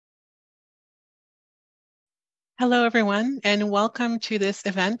Hello, everyone, and welcome to this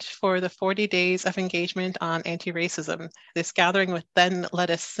event for the 40 Days of Engagement on Anti-Racism, this gathering with Then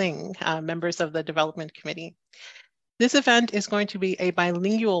Let Us Sing, members of the Development Committee. This event is going to be a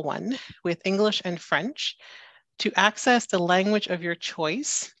bilingual one with English and French. To access the language of your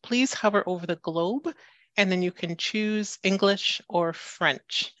choice, please hover over the globe, and then you can choose English or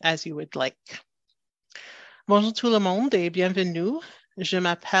French as you would like. Bonjour tout le monde et bienvenue. Je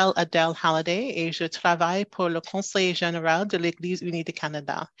m'appelle Adele Halliday et je travaille pour le Conseil général de l'Église unie du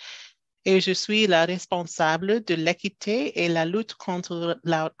Canada. Et je suis la responsable de l'équité et la lutte contre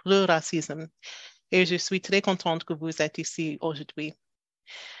le racisme. Et je suis très contente que vous êtes ici aujourd'hui.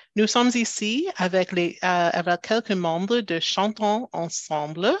 Nous sommes ici avec quelques membres de Chantons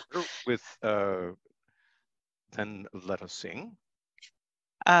Ensemble. With Then Let Us Sing.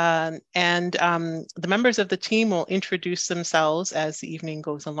 The members of the team will introduce themselves as the evening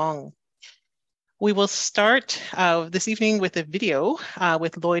goes along. We will start this evening with a video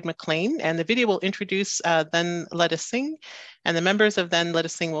with Lloyd MacLean, and the video will introduce Then Let Us Sing, and the members of Then Let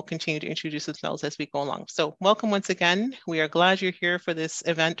Us Sing will continue to introduce themselves as we go along. So welcome once again. We are glad you're here for this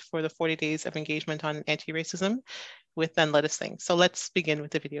event for the 40 Days of Engagement on Anti-Racism with Then Let Us Sing. So let's begin with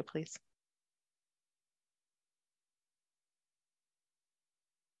the video, please.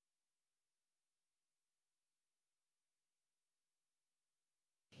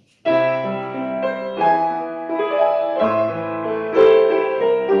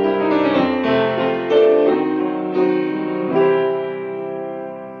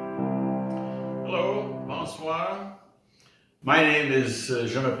 My name is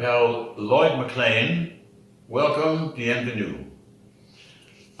je m'appelle Lloyd MacLean. Welcome, bienvenue.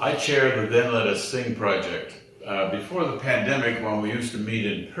 I chair the Then Let Us Sing project. Before the pandemic, when we used to meet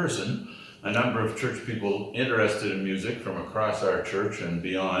in person, a number of church people interested in music from across our church and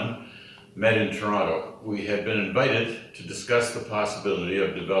beyond met in Toronto. We had been invited to discuss the possibility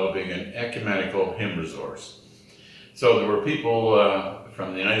of developing an ecumenical hymn resource. So there were people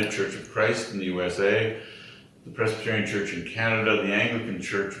from the United Church of Christ in the USA, the Presbyterian Church in Canada, the Anglican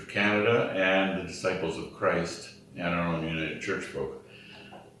Church of Canada, and the Disciples of Christ, and our own United Church folk.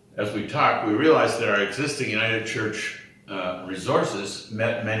 As we talked, we realized that our existing United Church resources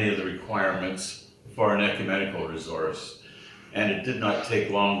met many of the requirements for an ecumenical resource, and it did not take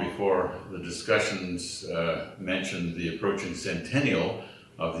long before the discussions mentioned the approaching centennial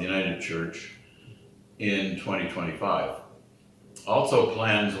of the United Church in 2025. Also,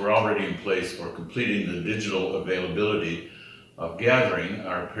 plans were already in place for completing the digital availability of Gathering,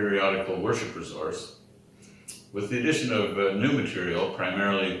 our periodical worship resource. With the addition of new material,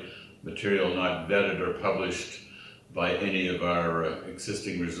 primarily material not vetted or published by any of our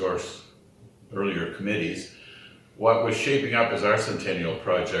existing resource earlier committees, what was shaping up as our centennial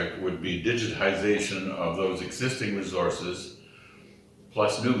project would be digitization of those existing resources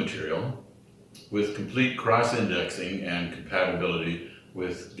plus new material, with complete cross-indexing and compatibility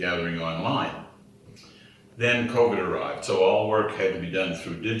with Gathering Online. Then COVID arrived, so all work had to be done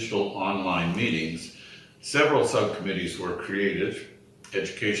through digital online meetings. Several subcommittees were created: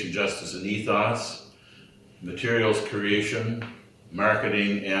 Education, Justice, and Ethos, Materials Creation,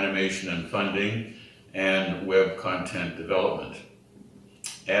 Marketing, Animation, and Funding, and Web Content Development.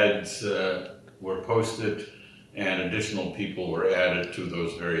 Ads were posted, and additional people were added to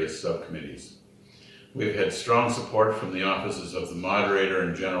those various subcommittees. We've had strong support from the offices of the moderator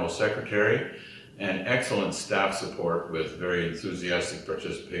and general secretary, and excellent staff support with very enthusiastic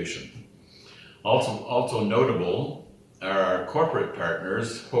participation. Also notable are our corporate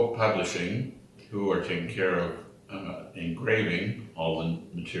partners, Hope Publishing, who are taking care of engraving all the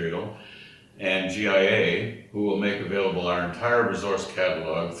material, and GIA, who will make available our entire resource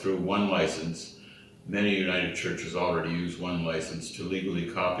catalog through one license. Many United Churches already use one license to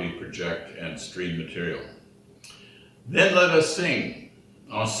legally copy, project, and stream material. Then let us sing.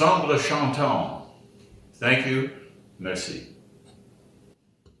 Ensemble, chantons. Thank you. Merci.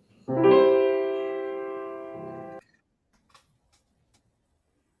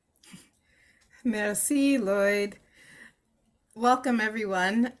 Merci, Lloyd. Welcome,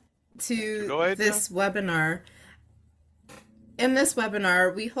 everyone, to this webinar. In this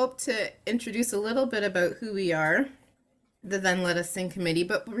webinar, we hope to introduce a little bit about who we are, the Then Let Us Sing Committee,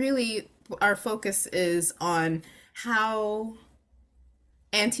 but really our focus is on how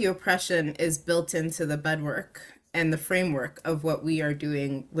anti-oppression is built into the bedwork and the framework of what we are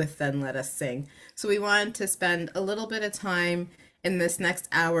doing with Then Let Us Sing. So we wanted to spend a little bit of time in this next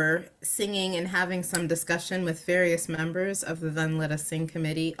hour singing and having some discussion with various members of the Then Let Us Sing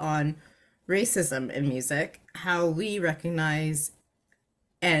Committee on racism in music, how we recognize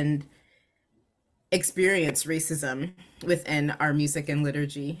and experience racism within our music and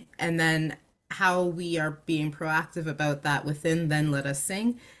liturgy, and then how we are being proactive about that within Then Let Us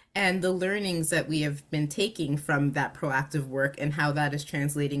Sing, and the learnings that we have been taking from that proactive work and how that is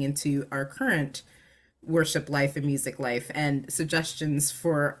translating into our current worship life and music life, and suggestions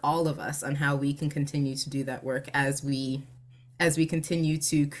for all of us on how we can continue to do that work as we continue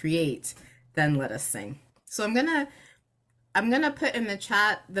to create Then Let Us Sing. So I'm gonna put in the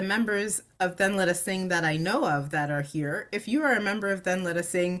chat the members of Then Let Us Sing that I know of that are here. If you are a member of Then Let Us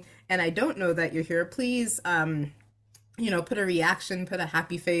Sing and I don't know that you're here, please put a reaction, put a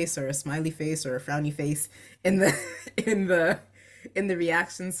happy face or a smiley face or a frowny face in the in the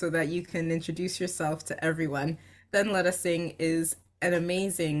reactions so that you can introduce yourself to everyone. Then Let Us Sing is an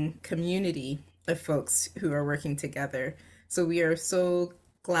amazing community of folks who are working together. So we are so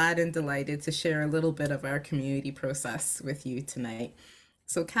glad and delighted to share a little bit of our community process with you tonight.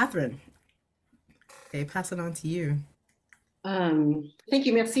 So Catherine, I pass it on to you. Thank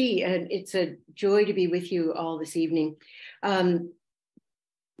you, merci. And it's a joy to be with you all this evening. I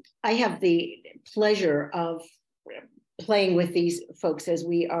have the pleasure of playing with these folks as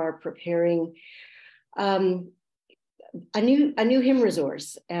we are preparing a new hymn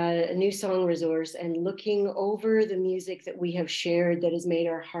resource, a new song resource, and looking over the music that we have shared that has made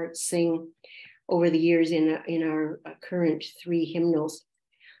our hearts sing over the years in our current 3 hymnals.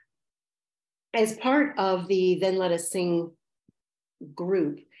 As part of the Then Let Us Sing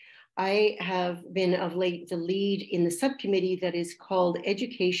group, I have been of late the lead in the subcommittee that is called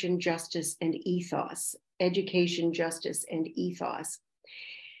Education, Justice, and Ethos. Education, Justice, and Ethos.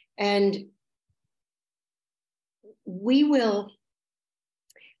 And we will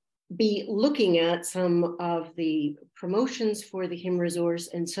be looking at some of the promotions for the hymn resource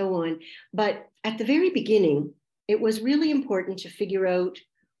and so on. But at the very beginning, it was really important to figure out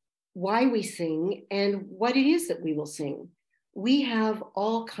why we sing and what it is that we will sing. We have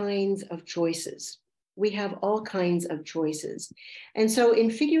all kinds of choices. And so in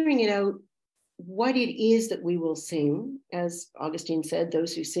figuring it out, what it is that we will sing, as Augustine said,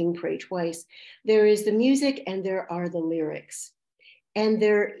 those who sing pray twice, there is the music and there are the lyrics. And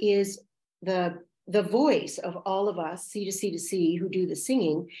there is the voice of all of us, C to C to C, who do the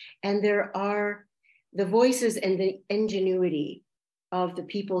singing. And there are the voices and the ingenuity of the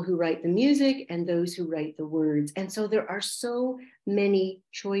people who write the music and those who write the words. And so there are so many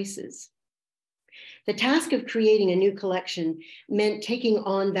choices. The task of creating a new collection meant taking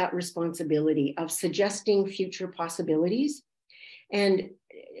on that responsibility of suggesting future possibilities and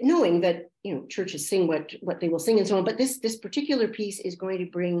knowing that, churches sing what they will sing and so on, but this particular piece is going to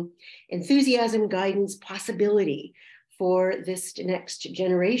bring enthusiasm, guidance, possibility for this next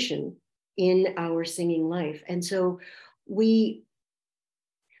generation in our singing life. And so we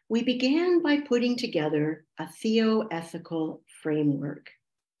began by putting together a theoethical framework.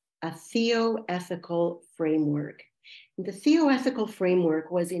 The theoethical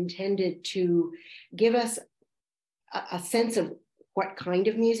framework was intended to give us a sense of what kind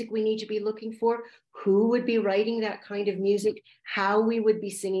of music we need to be looking for, who would be writing that kind of music, how we would be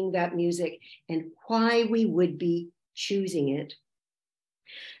singing that music, and why we would be choosing it.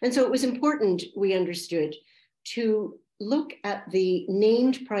 And so it was important, we understood, to look at the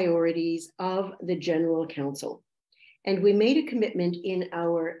named priorities of the General Council. And we made a commitment in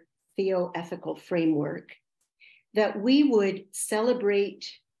our theoethical framework that we would celebrate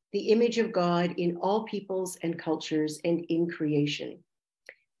the image of God in all peoples and cultures and in creation,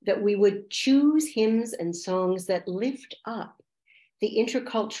 that we would choose hymns and songs that lift up the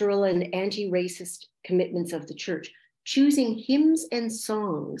intercultural and anti-racist commitments of the church, choosing hymns and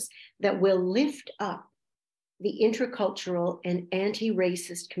songs that will lift up the intercultural and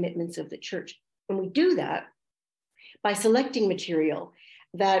anti-racist commitments of the church. And we do that by selecting material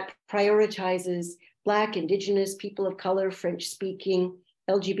that prioritizes Black, Indigenous, people of color, French-speaking,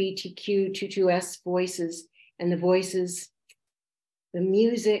 LGBTQ, 22S voices, and the voices, the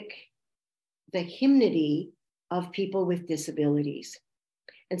music, the hymnody of people with disabilities.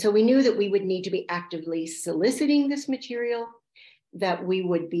 And so we knew that we would need to be actively soliciting this material, that we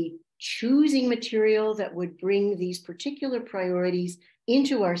would be choosing material that would bring these particular priorities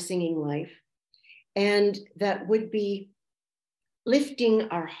into our singing life, and that would be lifting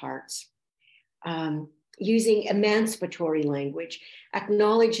our hearts, using emancipatory language,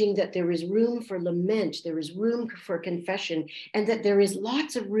 acknowledging that there is room for lament, there is room for confession, and that there is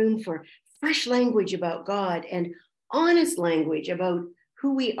lots of room for fresh language about God and honest language about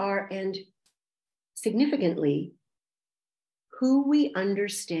who we are, and significantly, who we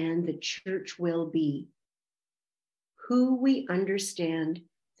understand the church will be, who we understand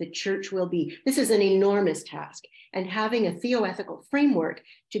the church will be. This is an enormous task, and having a theoethical framework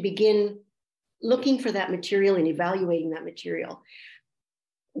to begin looking for that material and evaluating that material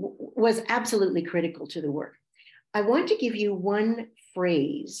was absolutely critical to the work. I want to give you one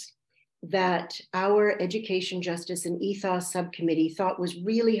phrase that our Education, Justice, and Ethos Subcommittee thought was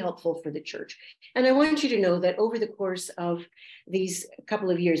really helpful for the church. And I want you to know that over the course of these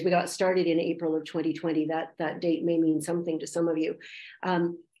couple of years, we got started in April of 2020, that date may mean something to some of you.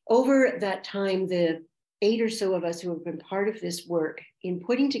 Over that time, the 8 or so of us who have been part of this work in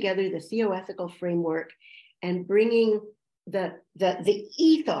putting together the theoethical framework and bringing the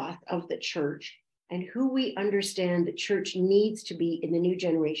ethos of the church and who we understand the church needs to be in the new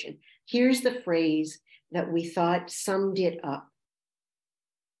generation. Here's the phrase that we thought summed it up.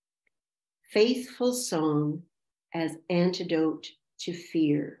 Faithful song as antidote to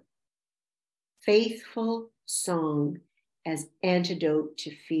fear. Faithful song as antidote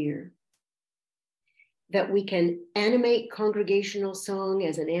to fear. That we can animate congregational song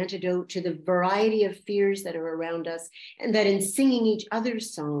as an antidote to the variety of fears that are around us, and that in singing each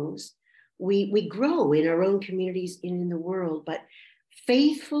other's songs, we grow in our own communities and in the world. But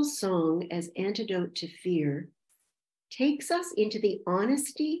faithful song as antidote to fear takes us into the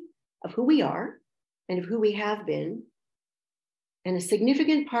honesty of who we are and of who we have been. And a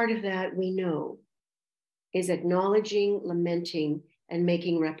significant part of that, we know, is acknowledging, lamenting, and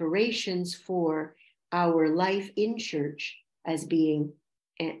making reparations for our life in church as being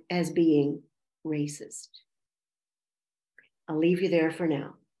racist. I'll leave you there for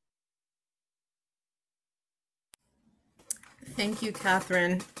now. Thank you,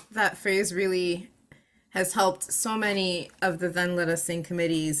 Catherine. That phrase really has helped so many of the Then Let Us Sing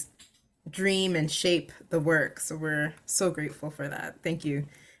committees dream and shape the work. So we're so grateful for that. Thank you.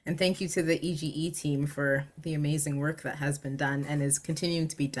 And thank you to the EGE team for the amazing work that has been done and is continuing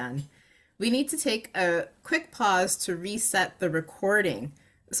to be done. We need to take a quick pause to reset the recording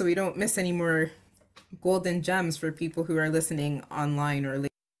so we don't miss any more golden gems for people who are listening online or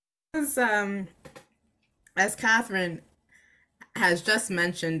later. As Catherine has just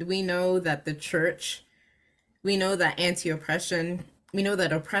mentioned, we know that the church, we know that anti-oppression, we know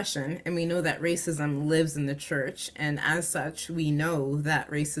that oppression, and we know that racism lives in the church. And as such, we know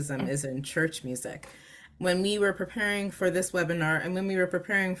that racism is in church music. When we were preparing for this webinar and when we were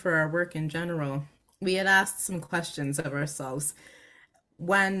preparing for our work in general, we had asked some questions of ourselves.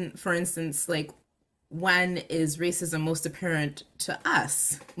 When, for instance, like, when is racism most apparent to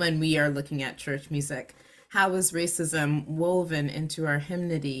us when we are looking at church music? How is racism woven into our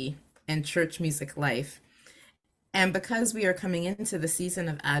hymnody and church music life? And because we are coming into the season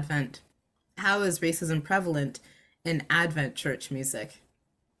of Advent, how is racism prevalent in Advent church music?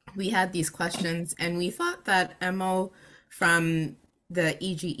 We had these questions, and we thought that Emo from the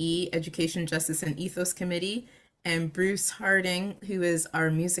EGE, Education, Justice, and Ethos Committee, and Bruce Harding, who is our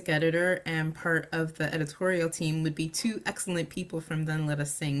music editor and part of the editorial team, would be two excellent people from Then Let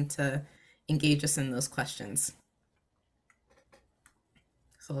Us Sing to engage us in those questions.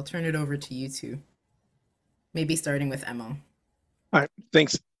 So I'll turn it over to you two, maybe starting with Emo. All right,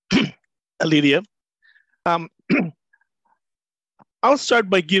 thanks, Alydia. I'll start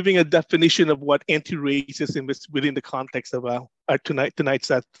by giving a definition of what anti-racism is within the context of our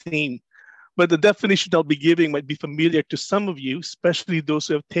tonight's theme. But the definition I'll be giving might be familiar to some of you, especially those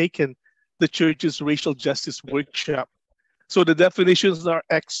who have taken the church's racial justice workshop. So the definitions are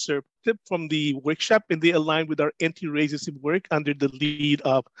excerpted from the workshop, and they align with our anti-racism work under the lead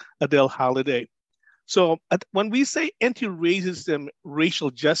of Adele Halliday. So when we say anti-racism,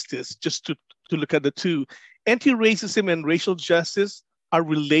 racial justice, just to look at the two, anti-racism and racial justice are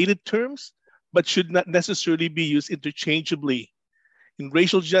related terms, but should not necessarily be used interchangeably. And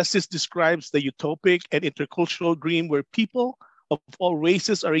racial justice describes the utopic and intercultural dream where people of all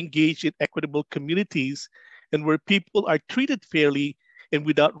races are engaged in equitable communities and where people are treated fairly and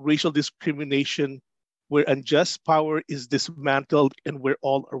without racial discrimination, where unjust power is dismantled and where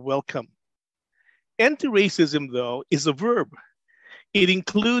all are welcome. Anti-racism, though, is a verb. It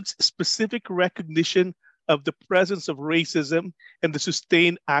includes specific recognition of the presence of racism and the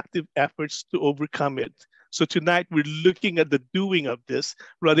sustained active efforts to overcome it. So tonight we're looking at the doing of this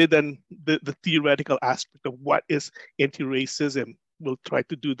rather than the theoretical aspect of what is anti-racism. We'll try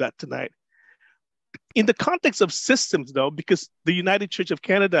to do that tonight. In the context of systems, though, because the United Church of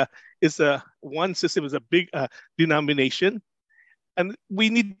Canada is one system, is a big denomination, and we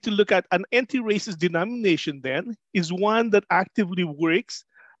need to look at an anti-racist denomination then is one that actively works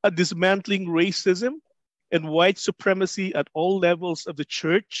at dismantling racism and white supremacy at all levels of the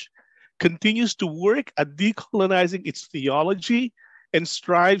church, continues to work at decolonizing its theology and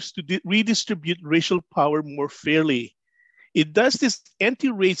strives to redistribute racial power more fairly. It does this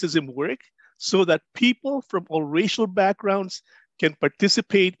anti-racism work so that people from all racial backgrounds can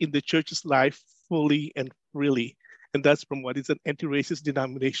participate in the church's life fully and freely. And that's from what is an anti-racist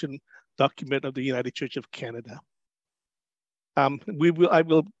denomination document of the United Church of Canada. I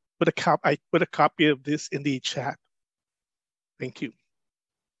will put a copy of this in the chat. Thank you.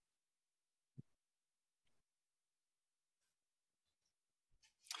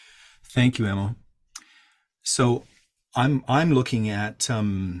 Thank you, Emma. So I'm looking at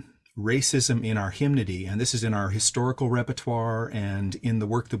racism in our hymnody, and this is in our historical repertoire and in the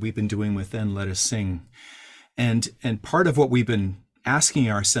work that we've been doing with Then Let Us Sing. And part of what we've been asking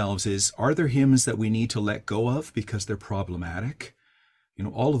ourselves is, are there hymns that we need to let go of because they're problematic? You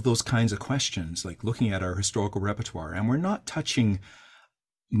know, all of those kinds of questions, like looking at our historical repertoire. And we're not touching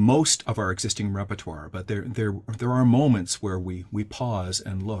most of our existing repertoire, but there are moments where we pause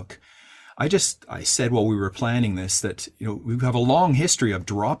and look. I said while we were planning this that, you know, we have a long history of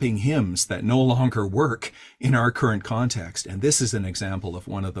dropping hymns that no longer work in our current context. And this is an example of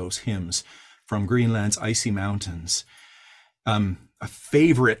one of those hymns from Greenland's Icy Mountains. A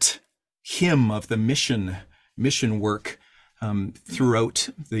favorite hymn of the mission work throughout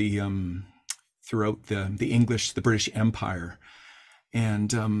the English, the British Empire.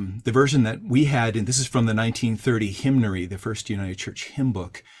 And the version that we had, and this is from the 1930 hymnary, the first United Church hymn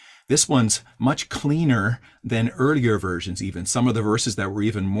book. This one's much cleaner than earlier versions even. Some of the verses that were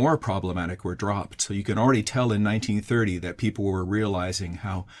even more problematic were dropped. So you can already tell in 1930 that people were realizing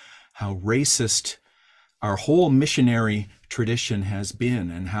how racist our whole missionary tradition has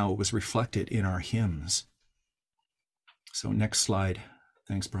been and how it was reflected in our hymns. So next slide.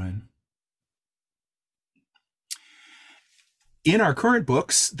 Thanks, Brian. In our current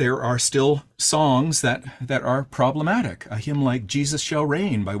books, there are still songs that are problematic. A hymn like Jesus Shall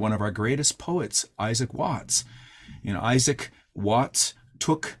Reign by one of our greatest poets, Isaac Watts. You know, Isaac Watts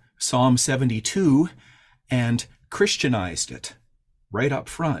took Psalm 72 and Christianized it right up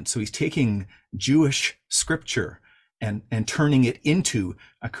front. So he's taking Jewish scripture and turning it into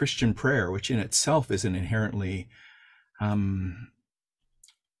a Christian prayer, which in itself is an inherently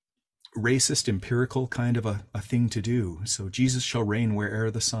racist, empirical kind of a thing to do. So Jesus shall reign where'er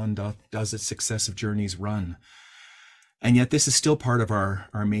the sun does its successive journeys run. And yet this is still part of our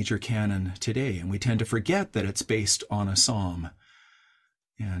major canon today. And we tend to forget that it's based on a psalm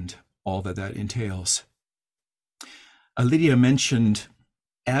and all that entails. Alydia mentioned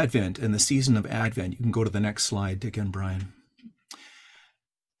Advent and the season of Advent. You can go to the next slide again, Brian.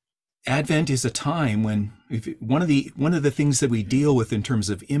 Advent is a time when one of the things that we deal with in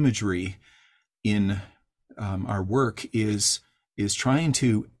terms of imagery in our work is trying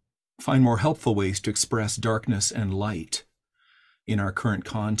to find more helpful ways to express darkness and light in our current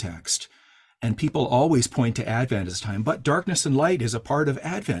context. And people always point to Advent as time, but darkness and light is a part of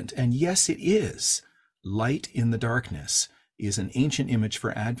Advent. And yes, it is. Light in the darkness is an ancient image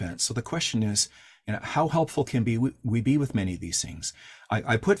for Advent. So the question is, you know, how helpful can we be with many of these things?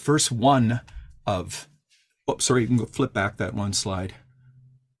 I put verse 1 of, sorry, you can go flip back that one slide.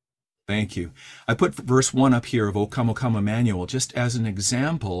 Thank you. I put verse 1 up here of O Come, Emmanuel, just as an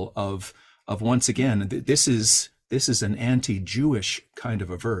example of once again, this is an anti-Jewish kind of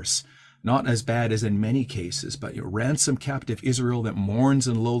a verse. Not as bad as in many cases, but you ransom captive Israel that mourns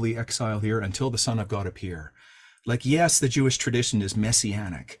in lowly exile here until the Son of God appear. Like, yes, the Jewish tradition is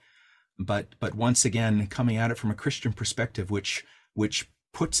messianic, but once again, coming at it from a Christian perspective, which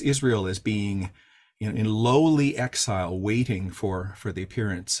puts Israel as being in lowly exile, waiting for the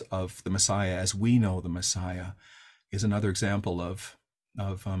appearance of the Messiah as we know the Messiah, is another example of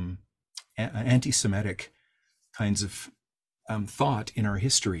anti-Semitic kinds of thought in our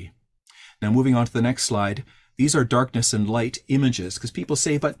history. Now, moving on to the next slide, these are darkness and light images, because people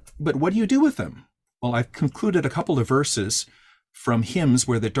say, but what do you do with them? Well, I've concluded a couple of verses from hymns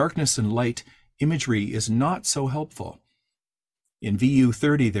where the darkness and light imagery is not so helpful. In VU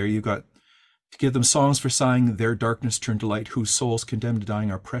 30 there, you got to give them songs for sighing, their darkness turned to light, whose souls condemned to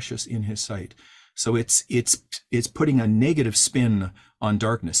dying are precious in his sight. So it's putting a negative spin on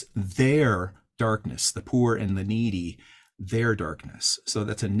darkness, their darkness, the poor and the needy, their darkness. So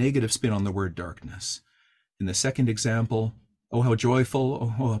that's a negative spin on the word darkness. In the second example, oh, how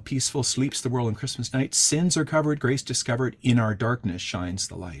joyful, oh, how peaceful sleeps the world on Christmas night. Sins are covered, grace discovered, in our darkness shines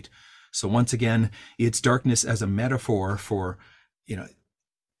the light. So once again, it's darkness as a metaphor for,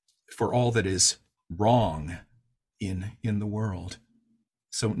 for all that is wrong in the world.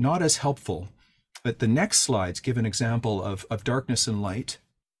 So not as helpful, but the next slides give an example of darkness and light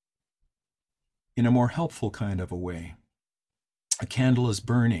in a more helpful kind of a way. A candle is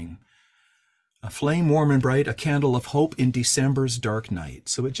burning. A flame warm and bright, a candle of hope in December's dark night.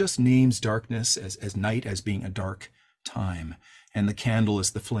 So it just names darkness as night as being a dark time. And the candle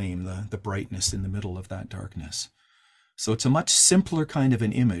is the flame, the brightness in the middle of that darkness. So it's a much simpler kind of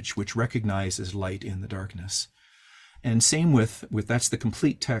an image which recognizes light in the darkness. And same with that's the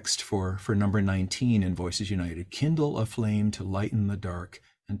complete text for number 19 in Voices United. Kindle a flame to lighten the dark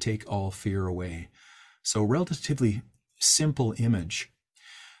and take all fear away. So relatively simple image.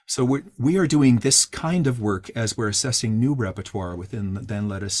 So we are doing this kind of work as we're assessing new repertoire within Then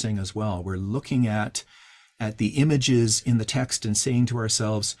Let Us Sing as well. We're looking at the images in the text and saying to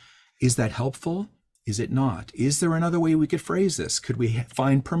ourselves, is that helpful? Is it not? Is there another way we could phrase this? Could we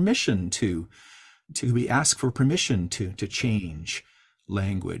find permission to we ask for permission to change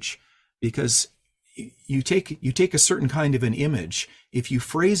language? Because you take a certain kind of an image, if you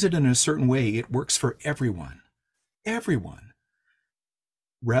phrase it in a certain way, it works for everyone,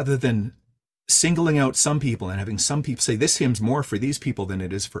 rather than singling out some people and having some people say this hymn's more for these people than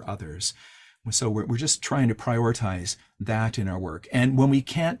it is for others. So we're just trying to prioritize that in our work. And when we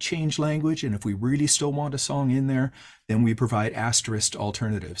can't change language, and if we really still want a song in there, then we provide asterisked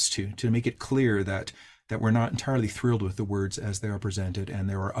alternatives to make it clear that we're not entirely thrilled with the words as they are presented, and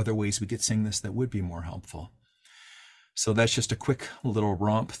there are other ways we could sing this that would be more helpful. So that's just a quick little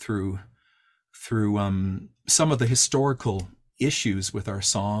romp through some of the historical issues with our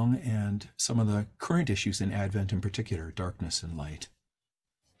song and some of the current issues in Advent in particular, darkness and light.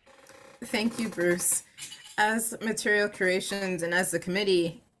 Thank you, Bruce. As Material Curations and as the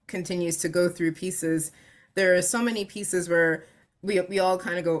committee continues to go through pieces, there are so many pieces where we all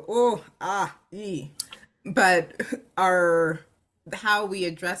kind of go, oh, ah, ee. But how we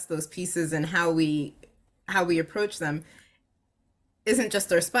address those pieces and how we approach them isn't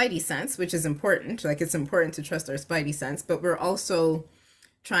just our spidey sense, which is important. Like, it's important to trust our spidey sense, but we're also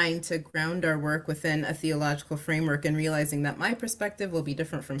trying to ground our work within a theological framework and realizing that my perspective will be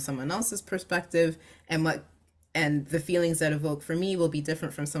different from someone else's perspective, and the feelings that evoke for me will be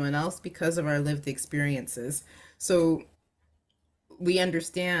different from someone else because of our lived experiences. So we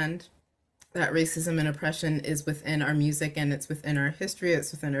understand that racism and oppression is within our music, and it's within our history,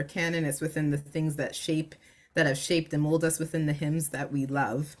 it's within our canon, it's within the things that have shaped and molded us within the hymns that we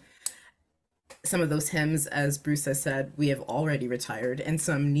love. Some of those hymns, as Bruce has said, we have already retired, and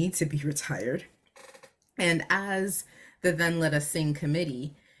some need to be retired. And as the Then Let Us Sing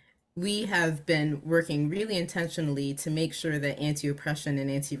committee, we have been working really intentionally to make sure that anti-oppression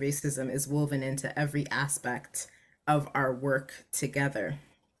and anti-racism is woven into every aspect of our work together.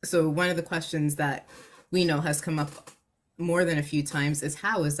 So one of the questions that we know has come up more than a few times is,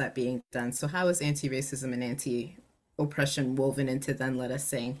 how is that being done? So how is anti-racism and anti-oppression woven into Then Let Us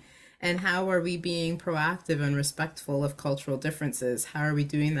Sing? And how are we being proactive and respectful of cultural differences? How are we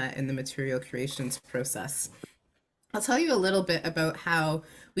doing that in the material creations process? I'll tell you a little bit about how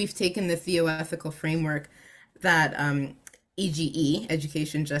we've taken the theoethical framework that EGE,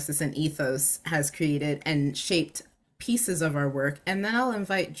 Education, Justice, and Ethos, has created and shaped pieces of our work. And then I'll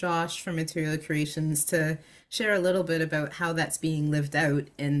invite Josh from Material Creations to share a little bit about how that's being lived out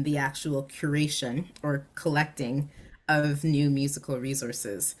in the actual curation or collecting of new musical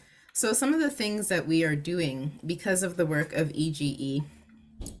resources. So some of the things that we are doing because of the work of EGE,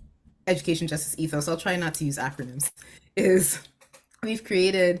 Education, Justice, Ethos, I'll try not to use acronyms, is we've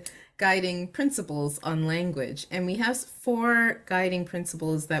created guiding principles on language. And we have 4 guiding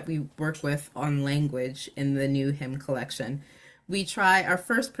principles that we work with on language in the new hymn collection. Our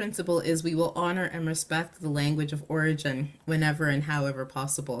first principle is we will honor and respect the language of origin whenever and however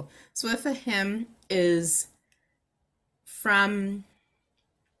possible. So if a hymn is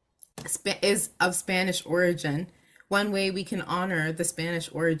of Spanish origin, one way we can honor the Spanish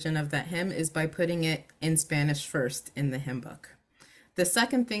origin of that hymn is by putting it in Spanish first in the hymn book. The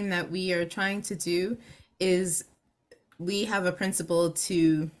second thing that we are trying to do is we have a principle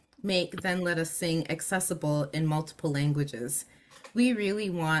to make Then Let Us Sing accessible in multiple languages. We really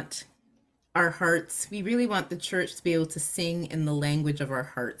want the church to be able to sing in the language of our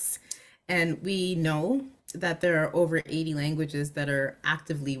hearts. And we know that there are over 80 languages that are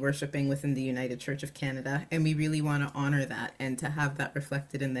actively worshiping within the United Church of Canada, and we really want to honor that and to have that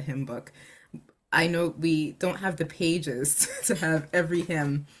reflected in the hymn book. I know we don't have the pages to have every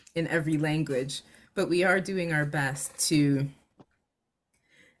hymn in every language, but we are doing our best to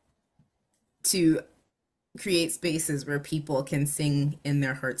create spaces where people can sing in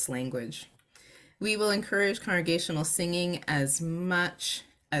their heart's language. We will encourage congregational singing as much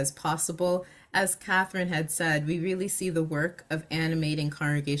as possible. As Catherine had said, we really see the work of animating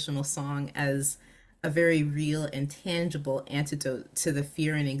congregational song as a very real and tangible antidote to the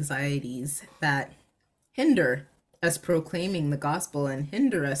fear and anxieties that hinder us proclaiming the gospel and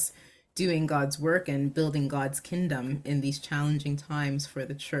hinder us doing God's work and building God's kingdom in these challenging times for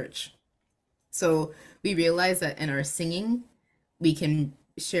the church. So we realize that in our singing, we can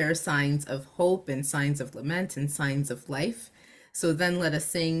share signs of hope and signs of lament and signs of life. So then let us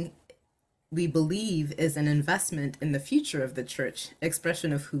sing, we believe, is an investment in the future of the church,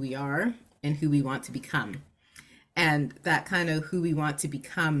 expression of who we are and who we want to become. And that kind of who we want to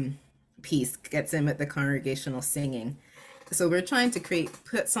become piece gets in with the congregational singing. So we're trying to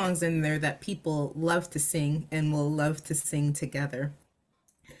put songs in there that people love to sing and will love to sing together.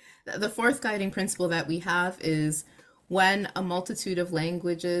 The fourth guiding principle that we have is when a multitude of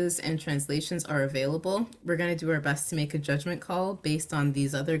languages and translations are available, we're going to do our best to make a judgment call based on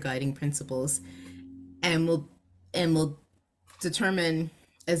these other guiding principles, and we'll determine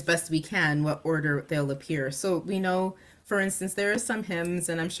as best we can what order they'll appear. So we know, for instance, there are some hymns,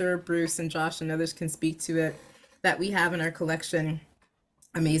 and I'm sure Bruce and Josh and others can speak to it, that we have in our collection.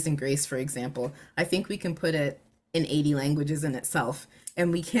 Amazing Grace, for example. I think we can put it in 80 languages in itself,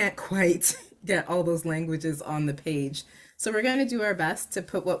 and we can't quite get all those languages on the page. So we're going to do our best to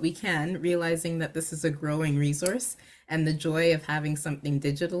put what we can, realizing that this is a growing resource, and the joy of having something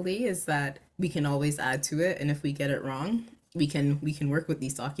digitally is that we can always add to it, and if we get it wrong, we can work with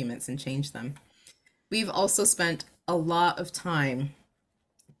these documents and change them. We've also spent a lot of time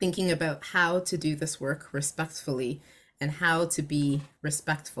thinking about how to do this work respectfully and how to be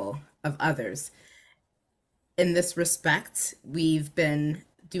respectful of others. In this respect, we've been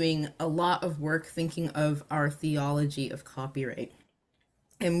doing a lot of work thinking of our theology of copyright.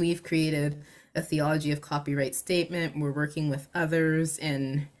 And we've created a theology of copyright statement. We're working with others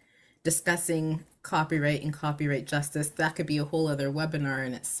in discussing copyright and copyright justice. That could be a whole other webinar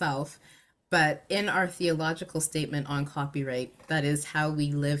in itself. But in our theological statement on copyright, that is how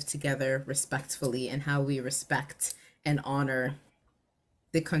we live together respectfully and how we respect and honor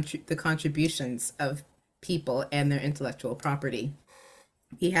the contributions of people and their intellectual property.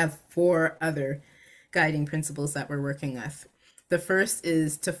 We have 4 other guiding principles that we're working with. The first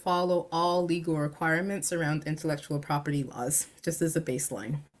is to follow all legal requirements around intellectual property laws, just as a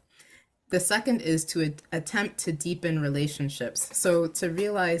baseline. The second is to attempt to deepen relationships. So to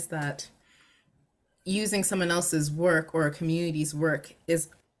realize that using someone else's work or a community's work is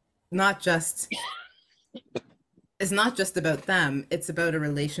not just about them, it's about a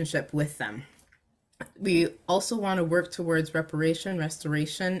relationship with them. We also want to work towards reparation,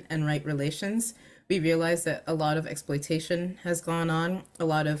 restoration, and right relations. We realize that a lot of exploitation has gone on, a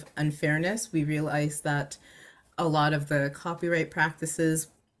lot of unfairness. We realize that a lot of the copyright practices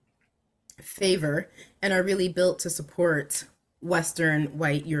favor and are really built to support Western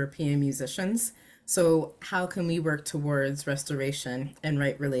white European musicians. So how can we work towards restoration and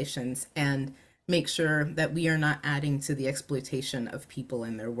right relations and make sure that we are not adding to the exploitation of people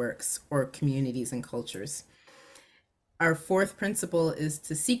and their works or communities and cultures? Our fourth principle is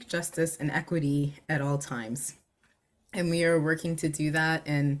to seek justice and equity at all times. And we are working to do that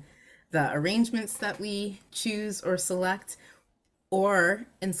in the arrangements that we choose or select, or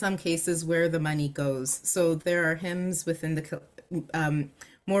in some cases where the money goes. So there are hymns within the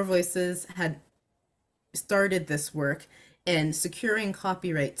More Voices had started this work in securing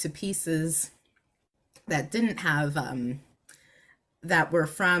copyright to pieces that didn't have that were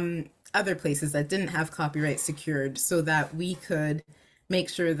from other places that didn't have copyright secured, so that we could make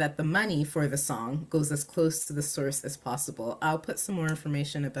sure that the money for the song goes as close to the source as possible. I'll put some more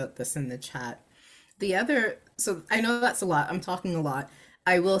information about this in the chat. So I know that's a lot, I'm talking a lot.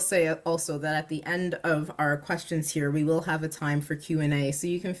 I will say also that at the end of our questions here, we will have a time for Q&A, so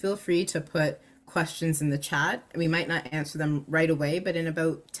you can feel free to put questions in the chat. We might not answer them right away, but in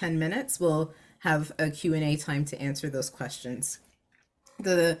about 10 minutes, we'll have a Q&A time to answer those questions.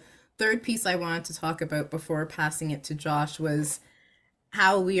 The third piece I wanted to talk about before passing it to Josh was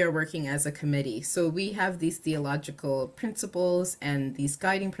how we are working as a committee. So we have these theological principles and these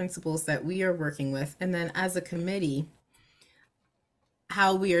guiding principles that we are working with. And then as a committee,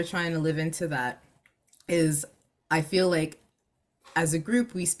 how we are trying to live into that is, I feel like as a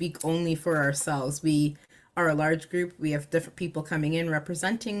group, we speak only for ourselves. We are a large group. We have different people coming in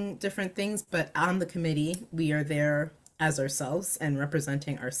representing different things, but on the committee, we are there as ourselves and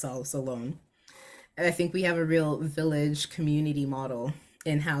representing ourselves alone. And I think we have a real village community model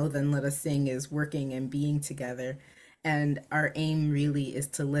in how Then Let Us Sing is working and being together. And our aim really is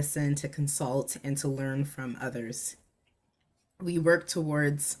to listen, to consult, and to learn from others. We work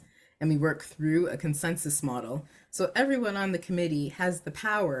towards and we work through a consensus model. So everyone on the committee has the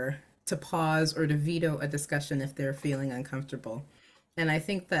power to pause or to veto a discussion if they're feeling uncomfortable. And I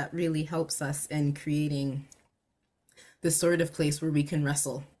think that really helps us in creating the sort of place where we can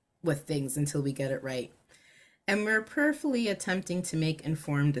wrestle with things until we get it right. And we're prayerfully attempting to make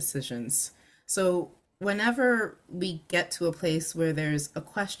informed decisions. So whenever we get to a place where there's a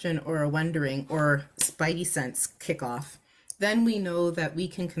question or a wondering or spidey sense kickoff, then we know that we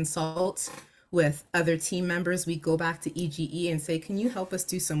can consult with other team members. We go back to EGE and say, can you help us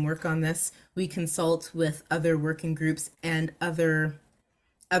do some work on this? We consult with other working groups and other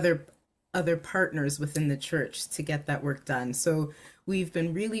partners within the church to get that work done. So we've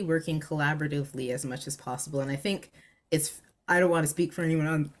been really working collaboratively as much as possible. And I think I don't want to speak for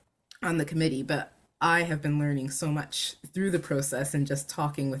anyone on the committee, but I have been learning so much through the process and just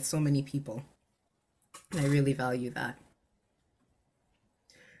talking with so many people. And I really value that.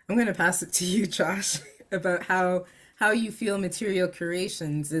 I'm going to pass it to you, Josh, about how you feel Material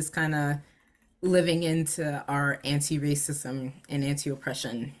Curations is kind of living into our anti-racism and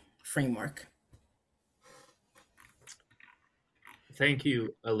anti-oppression framework. Thank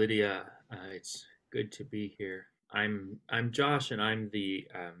you, Alydia. It's good to be here. I'm Josh, and I'm the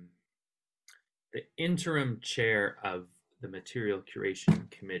interim chair of the Material Curation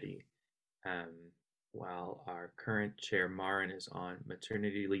Committee, while our current chair, Maren, is on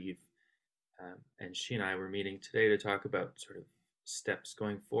maternity leave. And she and I were meeting today to talk about sort of steps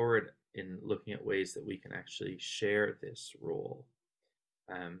going forward in looking at ways that we can actually share this role.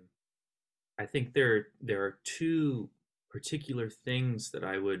 I think there are two particular things that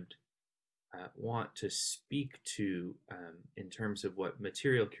I would want to speak to in terms of what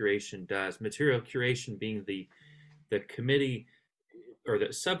Material Curation does. Material Curation being the committee or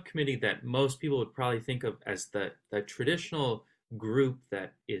the subcommittee that most people would probably think of as the traditional group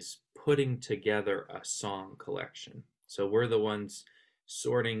that is putting together a song collection. So we're the ones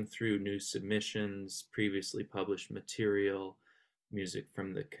sorting through new submissions, previously published material, music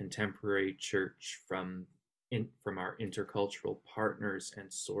from the contemporary church, from our intercultural partners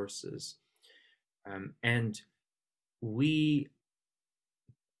and sources. And we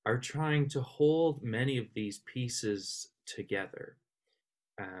are trying to hold many of these pieces together.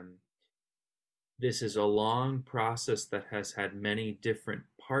 This is a long process that has had many different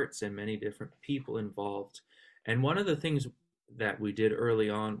parts and many different people involved. And one of the things that we did early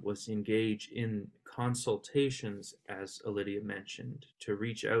on was engage in consultations, as Alydia mentioned, to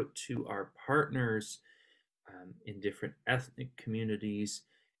reach out to our partners in different ethnic communities,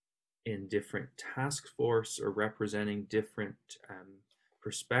 in different task force, or representing different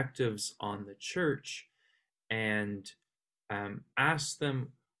perspectives on the church, and ask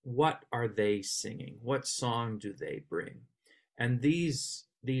them, what are they singing? What song do they bring? And these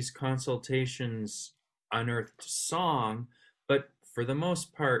consultations unearthed song, but for the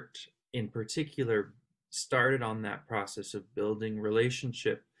most part, in particular, started on that process of building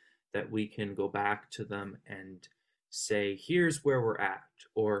relationship that we can go back to them and say, here's where we're at,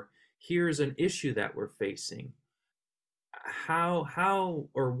 or here's an issue that we're facing. How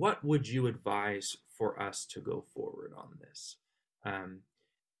or what would you advise for us to go forward on this?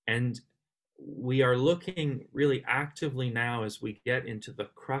 And we are looking really actively now as we get into the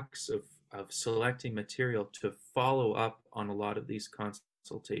crux of selecting material to follow up on a lot of these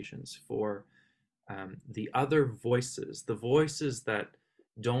consultations for the other voices, the voices that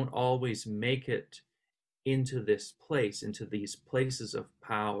don't always make it into this place, into these places of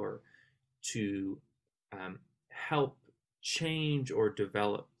power to help change or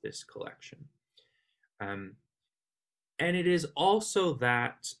develop this collection. And it is also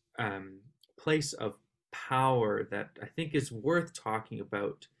that place of power that I think is worth talking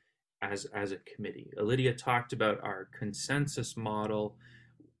about as a committee. Alydia talked about our consensus model.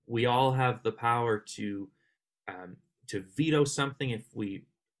 We all have the power to veto something if we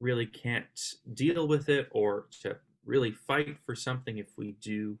really can't deal with it, or to really fight for something if we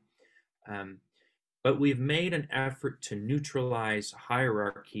do. But we've made an effort to neutralize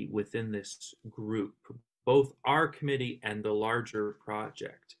hierarchy within this group, both our committee and the larger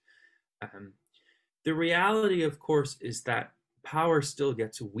project. The reality, of course, is that power still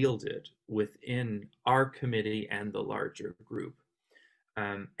gets wielded within our committee and the larger group.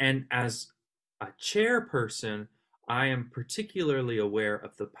 And as a chairperson, I am particularly aware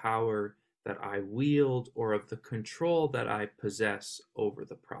of the power that I wield, or of the control that I possess over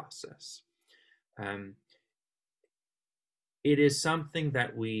the process. It is something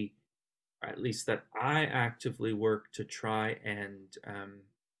that we, at least that I actively work to try and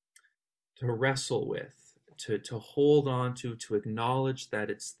to wrestle with, to hold on to acknowledge that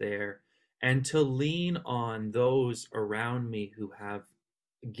it's there, and to lean on those around me who have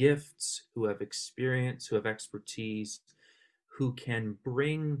gifts, who have experience, who have expertise, who can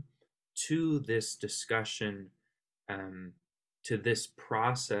bring to this discussion, to this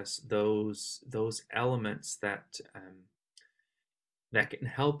process, those elements that that can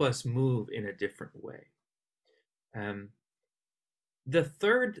help us move in a different way. The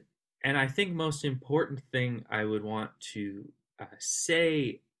third, and I think most important thing I would want to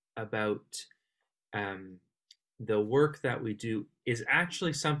say about the work that we do is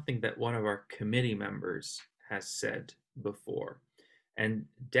actually something that one of our committee members has said before. And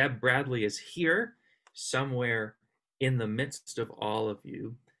Deb Bradley is here somewhere in the midst of all of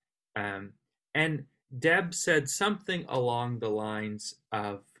you. And Deb said something along the lines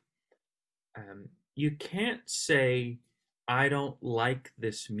of, you can't say, I don't like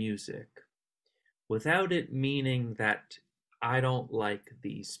this music, without it meaning that I don't like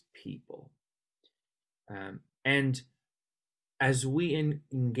these people. And as we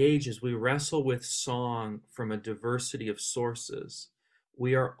engage, as we wrestle with song from a diversity of sources,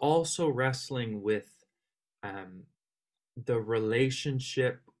 we are also wrestling with the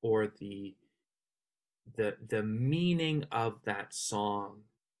relationship or the meaning of that song,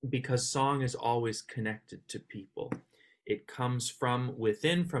 because song is always connected to people. It comes from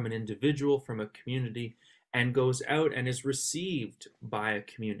within, from an individual, from a community, and goes out and is received by a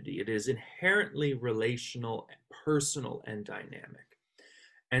community. It is inherently relational, personal, and dynamic.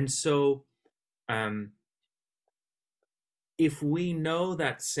 And so if we know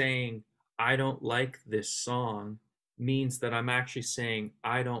that saying, I don't like this song, means that I'm actually saying,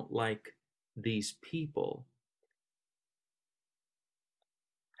 I don't like these people,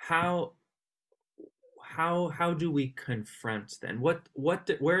 how do we confront then?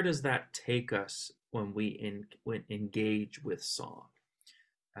 Where does that take us when we engage with song?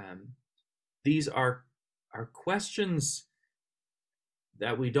 These are questions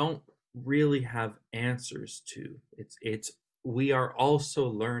that we don't really have answers to. We are also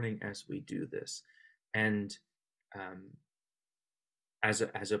learning as we do this. And as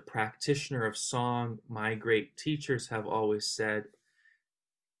a practitioner of song, my great teachers have always said,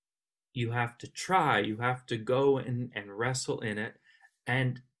 you have to try, you have to go and wrestle in it.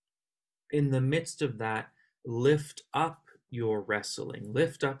 And in the midst of that, lift up your wrestling,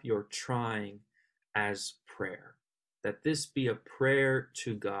 lift up your trying as prayer. That this be a prayer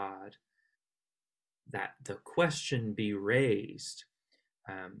to God, that the question be raised,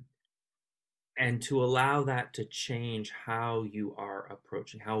 and to allow that to change how you are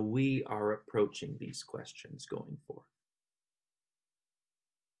approaching, how we are approaching these questions going forward.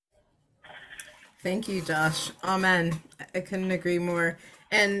 Thank you, Josh. Amen. I couldn't agree more.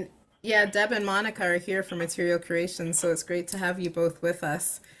 And yeah, Deb and Monica are here for Material Creation, so it's great to have you both with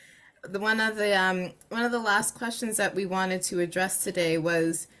us. One of the last questions that we wanted to address today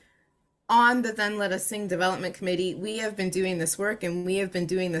was on the Then Let Us Sing Development Committee. We have been doing this work and we have been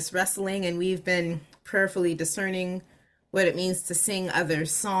doing this wrestling, and we've been prayerfully discerning what it means to sing other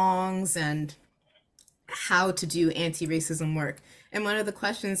songs and how to do anti-racism work. And one of the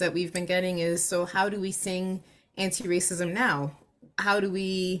questions that we've been getting is, so how do we sing anti-racism now? How do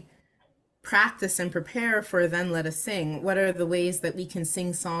we practice and prepare for Then Let Us Sing? What are the ways that we can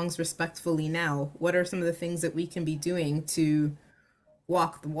sing songs respectfully now? What are some of the things that we can be doing to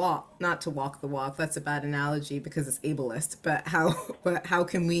walk the walk? Not to walk the walk, that's a bad analogy because it's ableist, but how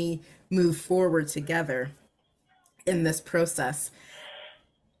can we move forward together in this process?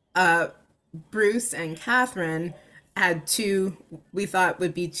 Bruce and Catherine had we thought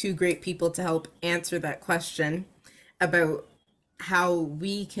would be two great people to help answer that question about how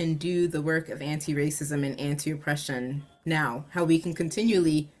we can do the work of anti-racism and anti-oppression now, how we can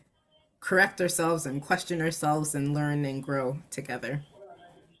continually correct ourselves and question ourselves and learn and grow together.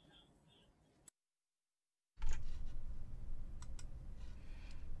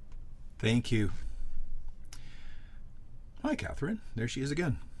 Thank you. Hi, Catherine. There she is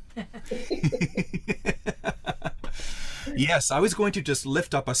again. Yes, I was going to just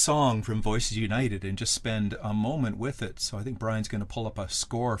lift up a song from Voices United and just spend a moment with it. So I think Brian's going to pull up a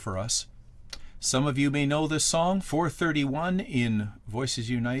score for us. Some of you may know this song, 431 in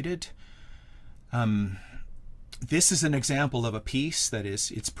Voices United. This is an example of a piece that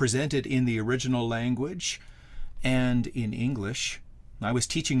it's presented in the original language and in English. I was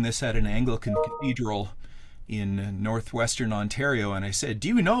teaching this at an Anglican cathedral in northwestern Ontario, and I said, do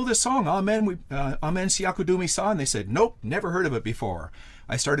you know this song, Amen Siakudumi Sa? And they said, nope, never heard of it before.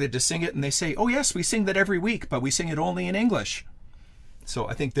 I started to sing it, and they say, oh yes, we sing that every week, but we sing it only in English. So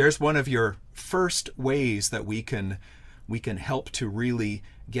I think there's one of your first ways that we can help to really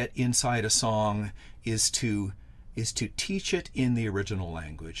get inside a song, is to is to teach it in the original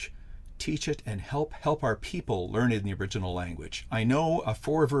language. Teach it and help our people learn it in the original language. I know a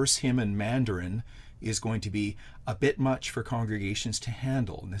 4-verse hymn in Mandarin is going to be a bit much for congregations to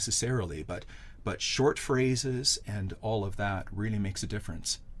handle necessarily, but short phrases and all of that really makes a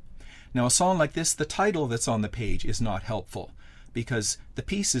difference. Now, a song like this, the title that's on the page is not helpful, because the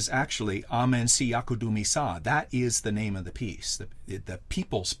piece is actually Amen Si Yakudu Misa. That is the name of the piece, the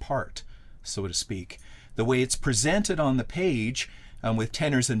people's part, so to speak. The way it's presented on the page, with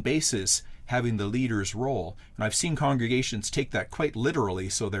tenors and basses having the leader's role. And I've seen congregations take that quite literally,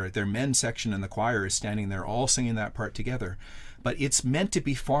 so their men's section in the choir is standing there all singing that part together. But it's meant to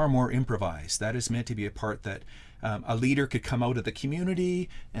be far more improvised. That is meant to be a part that a leader could come out of the community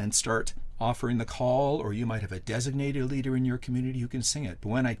and start offering the call, or you might have a designated leader in your community who can sing it. But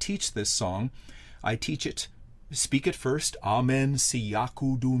when I teach this song, I teach it, speak it first, Amen Si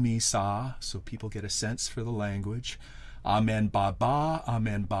Yakudu Misa, so people get a sense for the language. Amen Baba,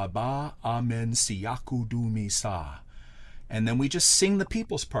 Amen Baba, Amen Si Yakudu Misa. And then we just sing the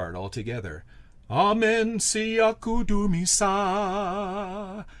people's part all together. Amen Si Yakudu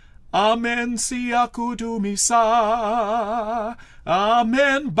Misa. Amen Si Yakudu Misa.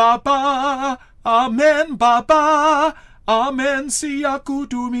 Amen Baba, Amen Baba, Amen Si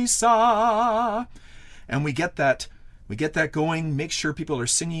Yakudu Misa. And we get that going, make sure people are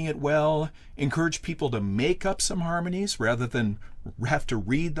singing it well, encourage people to make up some harmonies rather than have to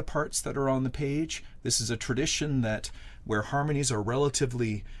read the parts that are on the page. This is a tradition where harmonies are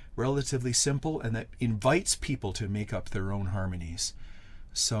relatively simple, and that invites people to make up their own harmonies.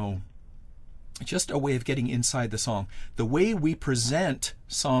 So just a way of getting inside the song. The way we present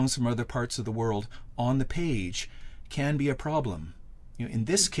songs from other parts of the world on the page can be a problem. In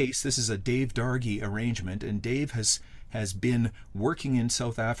this case, this is a Dave Dargy arrangement, and Dave has been working in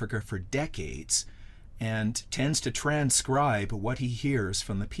South Africa for decades and tends to transcribe what he hears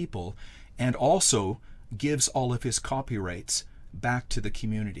from the people, and also gives all of his copyrights back to the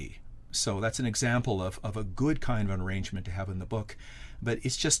community. So that's an example of a good kind of an arrangement to have in the book. But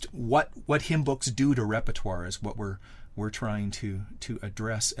it's just what hymn books do to repertoire is what we're trying to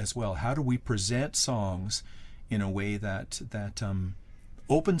address as well. How do we present songs in a way that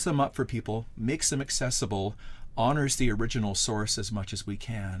opens them up for people, makes them accessible, honors the original source as much as we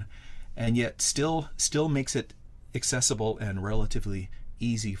can, and yet still makes it accessible and relatively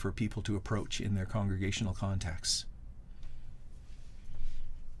easy for people to approach in their congregational contexts.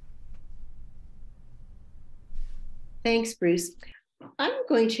 Thanks, Bruce. I'm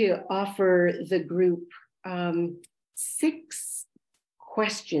going to offer the group 6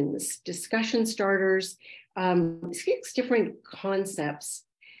 questions, discussion starters, 6 different concepts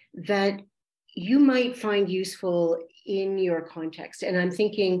that you might find useful in your context. And I'm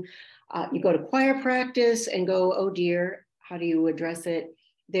thinking you go to choir practice and go, oh dear, how do you address it?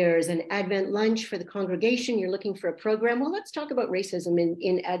 There's an Advent lunch for the congregation. You're looking for a program. Well, let's talk about racism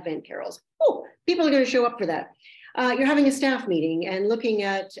in Advent carols. Oh, people are going to show up for that. You're having a staff meeting and looking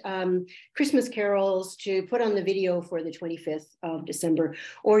at Christmas carols to put on the video for the 25th of December,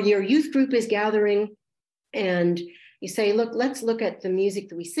 or your youth group is gathering and you say, look, let's look at the music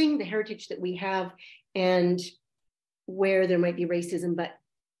that we sing, the heritage that we have, and where there might be racism, but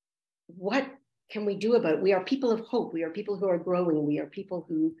what can we do about it? We are people of hope. We are people who are growing. We are people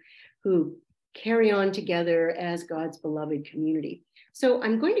who carry on together as God's beloved community. So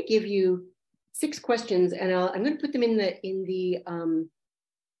I'm going to give you 6 questions, and I'm going to put them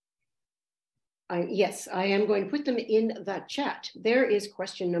yes, I am going to put them in the chat. There is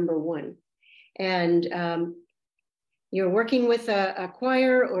question number 1. And you're working with a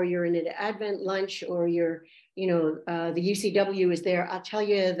choir, or you're in an Advent lunch, or you're, the UCW is there. I'll tell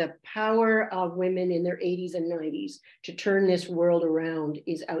you, the power of women in their 80s and 90s to turn this world around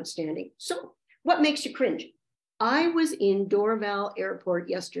is outstanding. So what makes you cringe? I was in Dorval Airport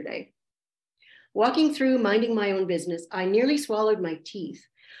yesterday, walking through, minding my own business. I nearly swallowed my teeth.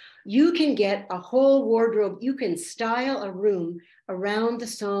 You can get a whole wardrobe. You can style a room around the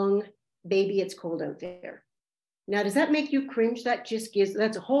song, Baby, It's Cold Out There. Now, does that make you cringe? That's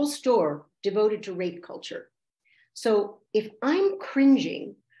a whole store devoted to rape culture. So if I'm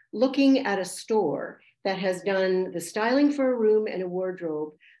cringing looking at a store that has done the styling for a room and a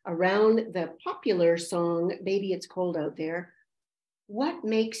wardrobe around the popular song, Baby, It's Cold Out There, what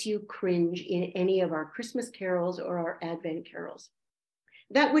makes you cringe in any of our Christmas carols or our Advent carols?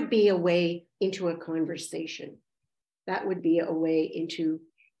 That would be a way into a conversation. That would be a way into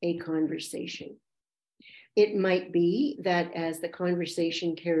a conversation. It might be that as the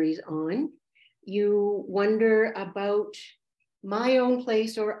conversation carries on, you wonder about my own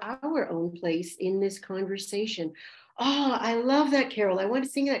place or our own place in this conversation. Oh, I love that carol. I want to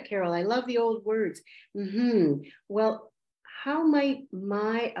sing that carol. I love the old words. Well, how might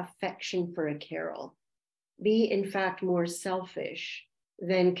my affection for a carol be, in fact, more selfish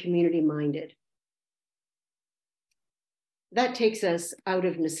than community-minded? That takes us out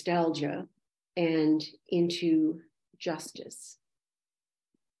of nostalgia and into justice.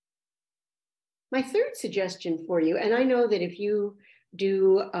 My third suggestion for you, and I know that if you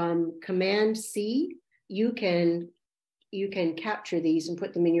do Command C, you can capture these and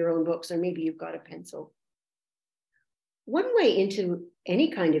put them in your own books, or maybe you've got a pencil. One way into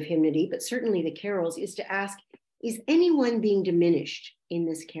any kind of hymnody, but certainly the carols, is to ask, is anyone being diminished in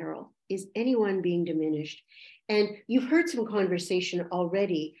this carol? Is anyone being diminished? And you've heard some conversation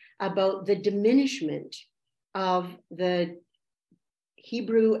already about the diminishment of the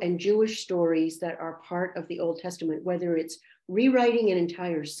Hebrew and Jewish stories that are part of the Old Testament, whether it's rewriting an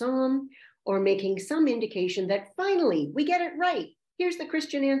entire psalm or making some indication that finally we get it right. Here's the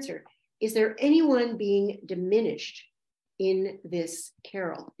Christian answer. Is there anyone being diminished in this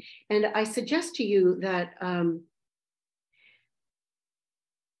carol? And I suggest to you that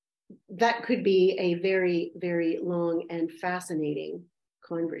that could be a very, very long and fascinating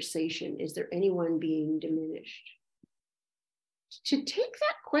conversation. Is there anyone being diminished? To take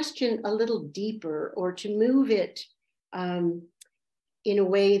that question a little deeper, or to move it in a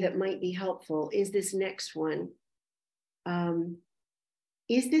way that might be helpful, is this next one.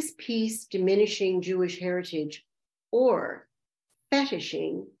 Is this piece diminishing Jewish heritage or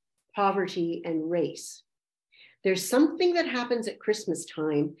fetishing poverty and race? There's something that happens at Christmas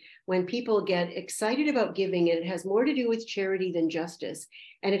time when people get excited about giving, and it has more to do with charity than justice.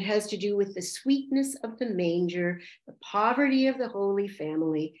 And it has to do with the sweetness of the manger, the poverty of the Holy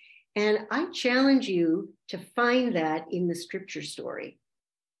Family. And I challenge you to find that in the scripture story.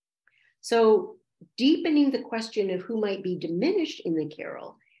 So deepening the question of who might be diminished in the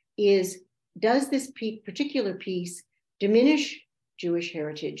carol is, does this particular piece diminish Jewish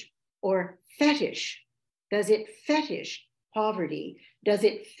heritage or fetish? Does it fetish poverty? Does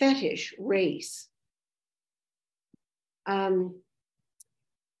it fetish race?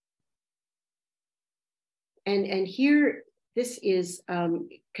 And here, this is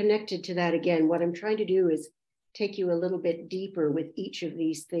connected to that again. What I'm trying to do is take you a little bit deeper with each of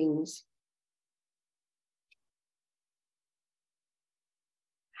these things.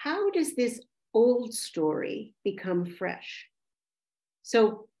 How does this old story become fresh?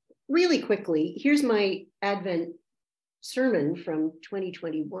 So really quickly, here's my Advent sermon from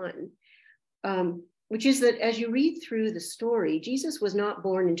 2021, which is that as you read through the story, Jesus was not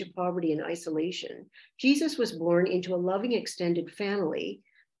born into poverty and isolation. Jesus was born into a loving extended family.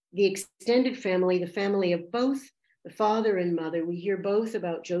 The extended family, the family of both the father and mother. We hear both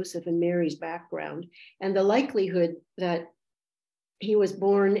about Joseph and Mary's background, and the likelihood that he was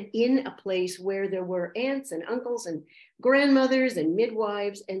born in a place where there were aunts and uncles and grandmothers and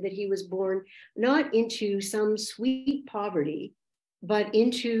midwives, and that he was born not into some sweet poverty, but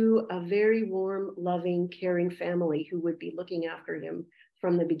into a very warm, loving, caring family who would be looking after him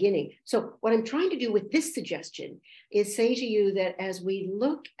from the beginning. So what I'm trying to do with this suggestion is say to you that as we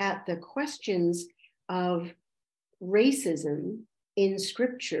look at the questions of racism in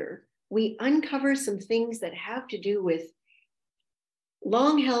scripture, we uncover some things that have to do with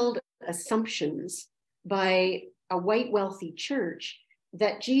long-held assumptions by a white wealthy church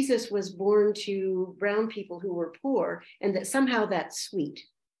that Jesus was born to brown people who were poor, and that somehow that's sweet.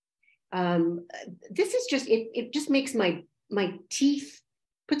 This is just, it just makes my teeth,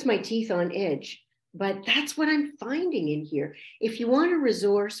 puts my teeth on edge, but that's what I'm finding in here. If you want a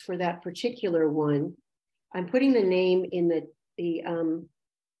resource for that particular one, I'm putting the name in the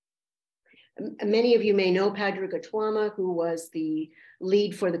many of you may know Padraig Atwama, who was the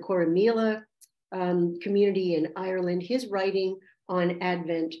lead for the Coromila community in Ireland. His writing on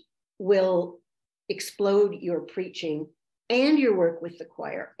Advent will explode your preaching and your work with the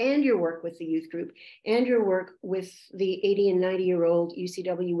choir and your work with the youth group and your work with the 80 and 90-year-old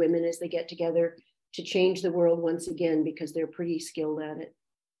UCW women as they get together to change the world once again, because they're pretty skilled at it.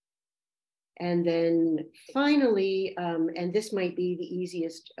 And then finally, and this might be the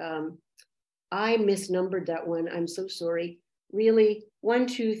easiest, I misnumbered that one. I'm so sorry. Really, 1,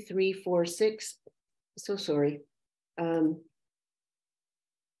 2, 3, 4, 6. So sorry.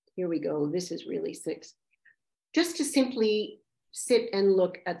 Here we go. This is really 6. Just to simply sit and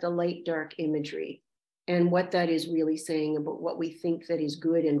look at the light dark imagery and what that is really saying about what we think that is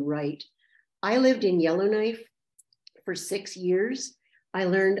good and right. I lived in Yellowknife for 6 years. I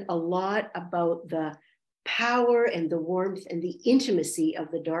learned a lot about the power and the warmth and the intimacy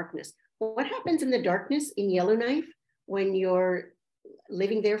of the darkness. What happens in the darkness in Yellowknife when you're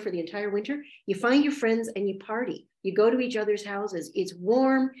living there for the entire winter? You find your friends and you party. You go to each other's houses. It's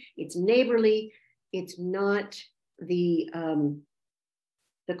warm, it's neighborly, it's not the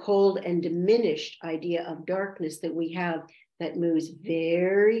cold and diminished idea of darkness that we have that moves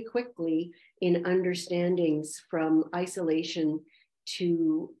very quickly in understandings from isolation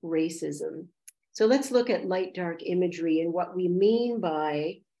to racism. So let's look at light dark imagery and what we mean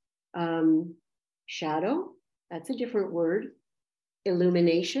by shadow, that's a different word.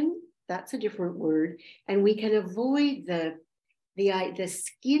 Illumination, that's a different word. And we can avoid the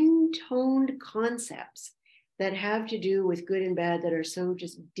skin-toned concepts that have to do with good and bad that are so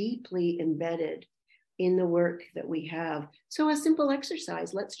just deeply embedded in the work that we have. So a simple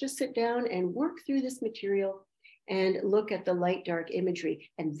exercise, let's just sit down and work through this material and look at the light dark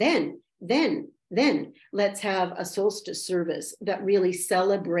imagery. And then let's have a solstice service that really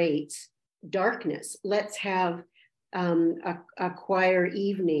celebrates darkness. Let's have a choir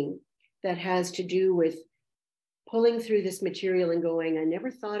evening that has to do with pulling through this material and going, I never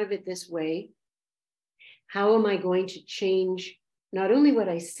thought of it this way. How am I going to change not only what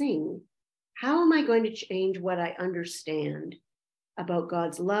I sing, how am I going to change what I understand about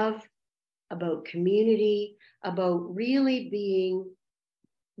God's love, about community, about really being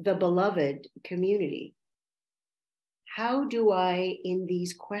the beloved community? How do I, in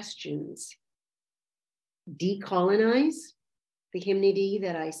these questions, decolonize the hymnody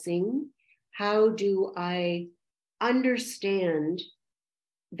that I sing? How do I understand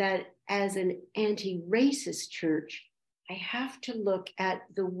that as an anti-racist church, I have to look at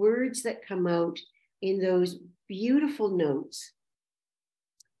the words that come out in those beautiful notes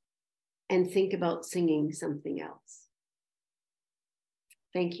and think about singing something else?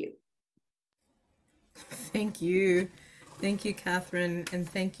 Thank you. Thank you. Thank you, Catherine, and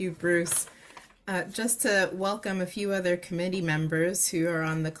thank you, Bruce. Just to welcome a few other committee members who are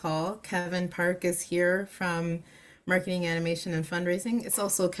on the call. Kevin Park is here from Marketing, Animation, and Fundraising. It's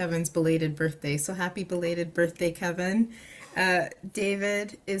also Kevin's belated birthday, so happy belated birthday, Kevin.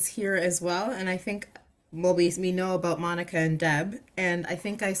 David is here as well, and I think, well, we know about Monica and Deb, and I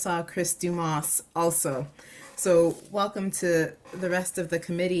think I saw Chris Dumas also. So welcome to the rest of the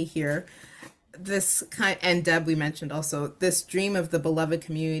committee here. This kind, and Deb we mentioned also, this dream of the beloved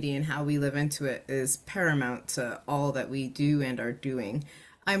community and how we live into it is paramount to all that we do and are doing.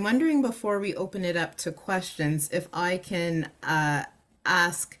 I'm wondering, before we open it up to questions, if I can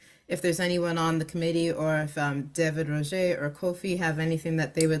ask if there's anyone on the committee, or if David Roger or Kofi have anything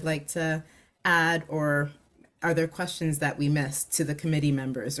that they would like to add, or are there questions that we missed to the committee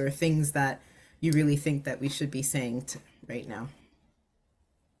members, or things that you really think that we should be saying right now?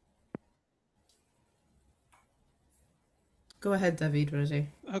 Go ahead, David Roger.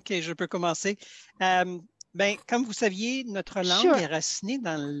 OK, je peux commencer. Ben, comme vous saviez, notre langue est racinée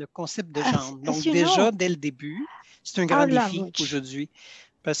dans le concept de genre. Donc déjà, dès le début, c'est un grand défi aujourd'hui.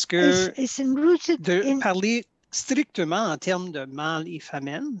 Parce que de parler strictement en termes de mâle et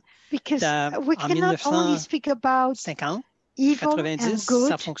femelle, en 1950, 90,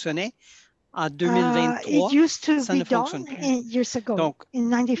 ça fonctionnait. En 2023, ça ne fonctionne plus. Donc, il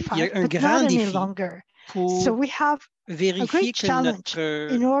y a un grand défi pour vérifier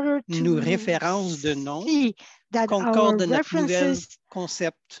que nos références de nom concordent de notre nouvel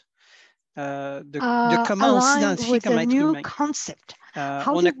concept de comment on s'identifie comme être humain.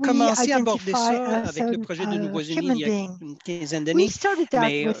 On a commencé à aborder ça avec le projet de Nouveaux Unis il y a une quinzaine d'années,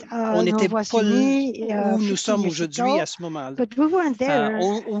 mais on n'était pas là où nous sommes aujourd'hui à ce moment-là.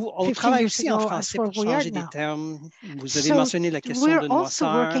 On travaille aussi en français pour changer des termes. Vous avez mentionné la question de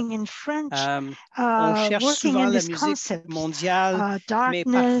noirceur. On cherche souvent la musique mondiale, mais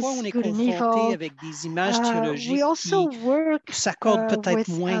parfois on est confronté avec des images théologiques qui s'accordent peut-être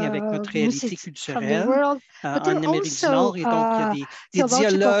moins avec notre réalité culturelle en Amérique du Nord, et donc il y a des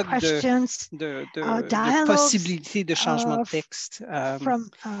dialogues de possibilités de changement de texte.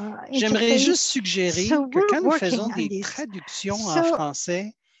 J'aimerais juste suggérer que quand nous faisons des traductions en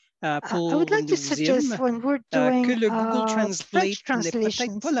français pour nos hymnes, que le Google Translate n'est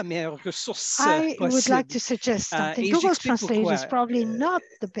peut-être pas la meilleure ressource possible. Et j'explique pourquoi.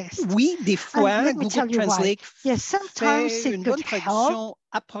 Oui, des fois, Google Translate fait une bonne traduction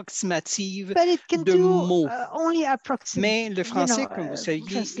approximative de mots. Mais le français, comme vous savez,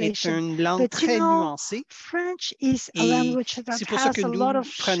 est une langue très nuancée. Et c'est pour ça que nous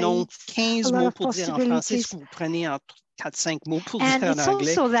prenons 15 mots pour dire en français ce que vous prenez en 4-5 mots pour dire en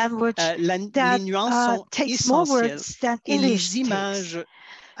anglais. Les nuances sont essentielles. Et les images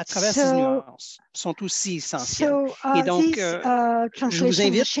à travers ces nuances sont aussi essentielles. Et donc, je vous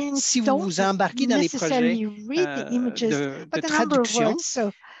invite, si vous vous embarquez dans les projets de traduction,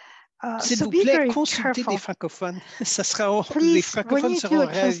 s'il vous plaît, consultez des francophones. Les francophones seront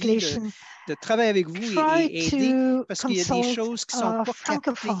ravis de travailler avec vous et aider parce qu'il y a des choses qui ne sont pas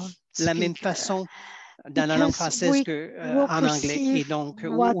captées de la même façon dans la langue française qu'en anglais et donc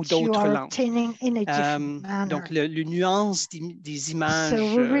ou d'autres langues. Donc, le nuance des images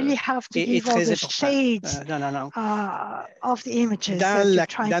est très important dans la langue. Dans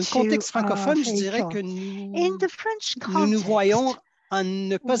le contexte francophone, je dirais que nous voyons à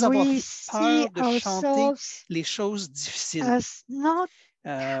ne pas avoir peur de chanter les choses difficiles.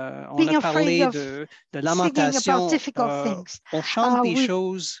 On a parlé de lamentation. On chante des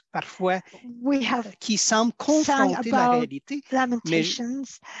choses parfois qui semblent confronter la réalité, mais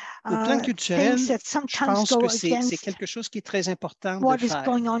au plan culturel, je pense que c'est quelque chose qui est très important de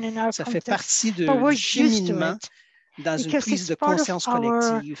faire. Ça fait partie du cheminement dans une prise de conscience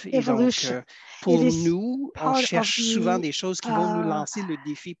collective. Et donc, pour nous, on cherche souvent des choses qui vont nous lancer le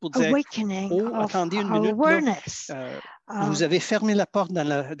défi pour dire « Oh, attendez une minute, là, vous avez fermé la porte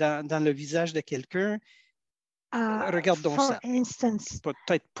dans le visage de quelqu'un. Regardons ça.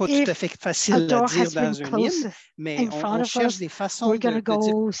 Peut-être pas tout à fait facile à dire dans un hymne, mais on cherche des façons de dire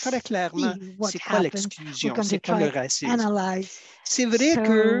très clairement c'est quoi l'exclusion, c'est quoi le racisme. C'est vrai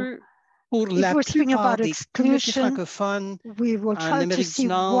que pour la plupart des communautés francophones en Amérique du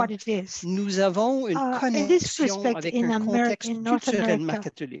Nord, nous avons une connexion avec un contexte culturellement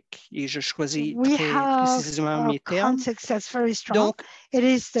catholique. Et je choisis très précisément mes termes. Donc,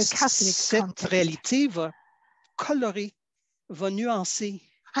 cette réalité va colorer, va nuancer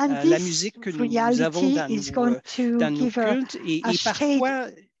la musique que nous avons dans nos cultes. Et parfois,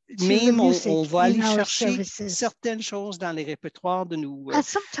 même on va aller chercher certaines choses dans les répertoires de nos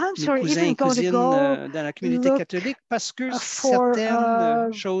cousins et cousines dans la communauté catholique parce que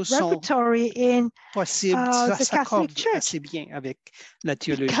certaines choses sont possibles, ça s'accorde assez bien avec la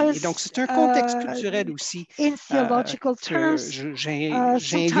théologie. Et donc, c'est un contexte culturel aussi que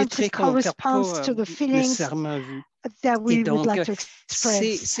j'inviterais qu'on ne perde pas nécessairement vu. Et donc,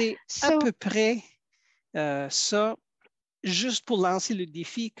 c'est à peu près ça. Juste pour lancer le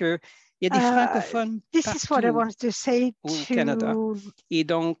défi qu'il y a des francophones partout au Canada. Et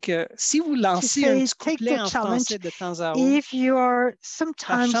donc, si vous lancez un petit couplet en français de temps à autre,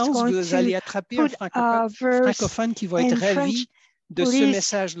 par chance, vous allez attraper un francophone qui va être ravi de ce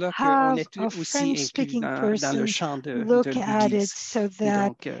message-là qu'on est aussi inclus dans le chant de l'Église. Et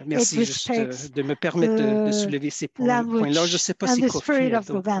donc, merci juste de me permettre de soulever ces points-là. Je ne sais pas si Kofi a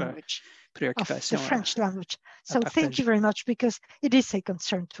d'autres préoccupations. Of the French language. So thank you very much because it is a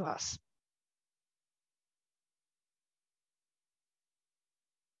concern to us.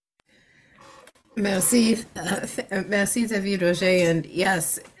 Merci, merci David Roger, and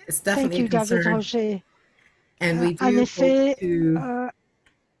yes, it's definitely a concern. David Roger. And we do hope to,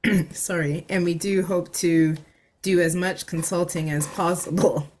 sorry, and we do hope to do as much consulting as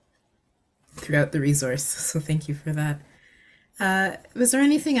possible throughout the resource. So thank you for that. Was there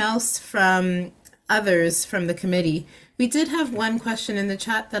anything else from others from the committee? We did have one question in the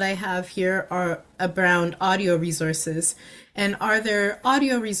chat that I have here around audio resources. And are there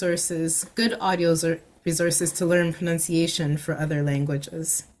audio resources, good audio resources to learn pronunciation for other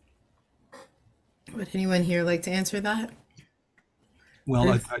languages? Would anyone here like to answer that?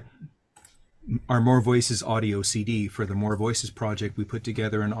 Well, our More Voices audio CD, for the More Voices project, we put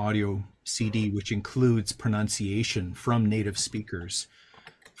together an audio CD which includes pronunciation from native speakers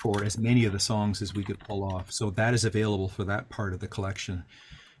for as many of the songs as we could pull off. So that is available for that part of the collection.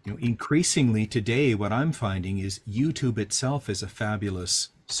 You know, increasingly today, what I'm finding is YouTube itself is a fabulous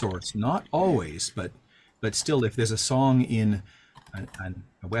source. Not always, but still, if there's a song in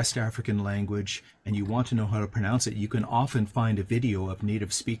a West African language and you want to know how to pronounce it, you can often find a video of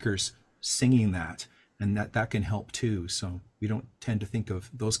native speakers singing that, and that can help too. So we don't tend to think of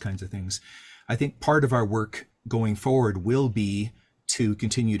those kinds of things. I think part of our work going forward will be to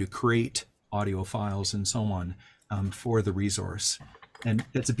continue to create audio files and so on for the resource. And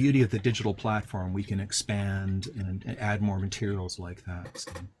that's the beauty of the digital platform. We can expand and add more materials like that.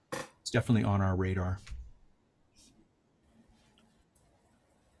 So it's definitely on our radar.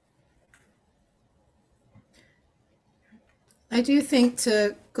 I do think,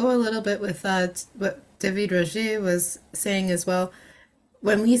 to go a little bit with what David Roger was saying as well,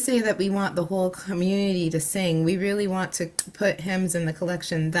 when we say that we want the whole community to sing, we really want to put hymns in the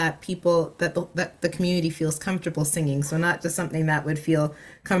collection that that the community feels comfortable singing. So not just something that would feel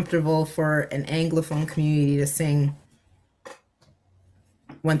comfortable for an Anglophone community to sing.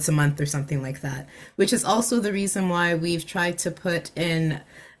 once a month or something like that, which is also the reason why we've tried to put in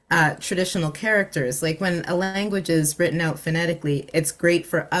traditional characters. Like when a language is written out phonetically, it's great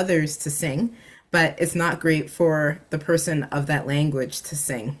for others to sing, but it's not great for the person of that language to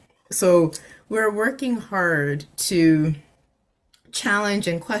sing. So we're working hard to challenge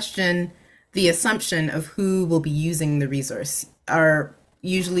and question the assumption of who will be using the resource.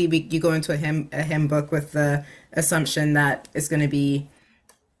 Usually you go into a hymn book with the assumption that it's going to be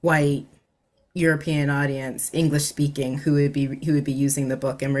white, European audience, English speaking, who would be using the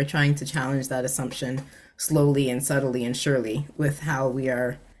book, and we're trying to challenge that assumption slowly and subtly and surely with how we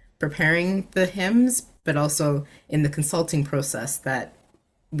are preparing the hymns, but also in the consulting process that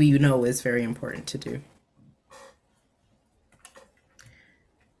we know is very important to do.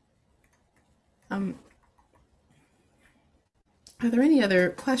 Are there any other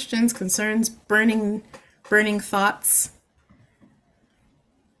questions, concerns, burning thoughts?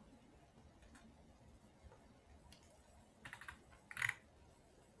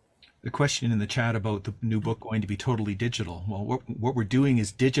 The question in the chat about the new book going to be totally digital. Well, what we're doing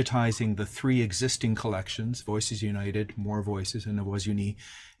is digitizing the 3 existing collections, Voices United, More Voices, and A Voix Unie,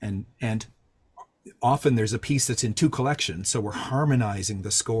 and often there's a piece that's in 2 collections, so we're harmonizing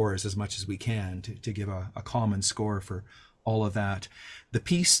the scores as much as we can to give a common score for all of that. The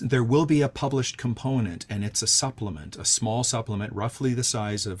piece, there will be a published component, and it's a supplement, a small supplement, roughly the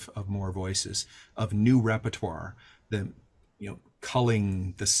size of More Voices, of new repertoire,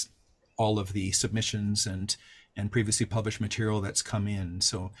 culling this, all of the submissions and previously published material that's come in.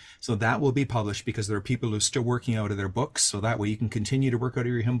 So that will be published because there are people who are still working out of their books. So that way you can continue to work out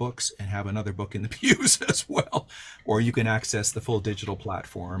of your hymn books and have another book in the pews as well. Or you can access the full digital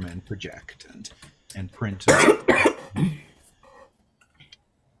platform and project and print.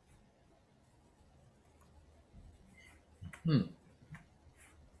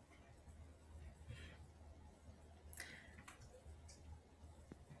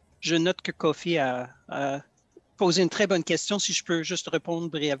 Je note que Kofi a posé une très bonne question, si je peux juste répondre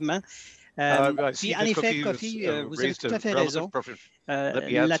brièvement. Puis, en effet, Kofi, vous avez tout à fait raison.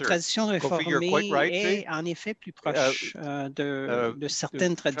 La tradition réformée est en effet plus proche de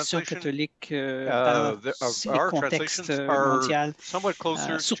certaines traditions catholiques dans le contexte mondial,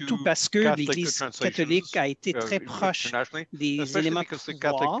 surtout parce que l'Église catholique a été très proche des éléments de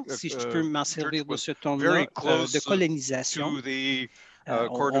pouvoir, si je peux m'en servir de ce terme-là, de colonisation.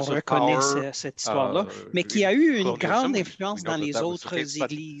 On reconnaît cette histoire-là, mais qui a eu une grande influence dans les autres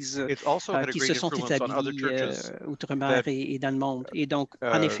églises qui se sont établies outre-mer et dans le monde. Et donc,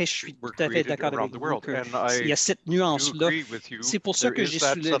 en effet, je suis tout à fait d'accord avec vous qu'il y a cette nuance-là. C'est pour ça que j'ai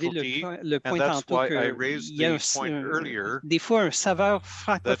soulevé le point tantôt qu'il y a des fois un saveur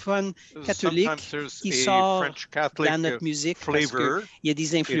francophone catholique qui sort dans notre musique parce qu'il y a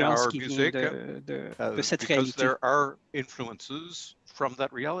des influences qui viennent de cette réalité. From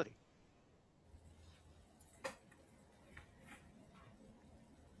that reality.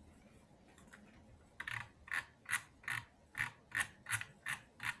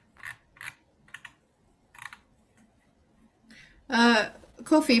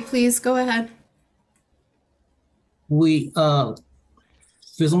 Kofi, please go ahead. Oui,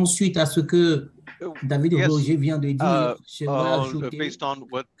 faisons suite à ce que David Roger vient de dire. Je vais ajouter based on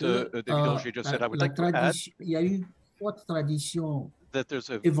what David Roger just said, I would like to add. Il y a une forte tradition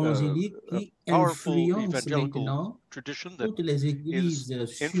évangélique qui influence maintenant toutes les églises,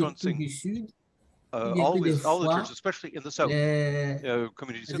 surtout du Sud, always all the churches, especially in the South,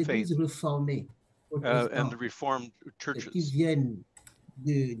 communities of faith, réformées, and the Reformed churches qui viennent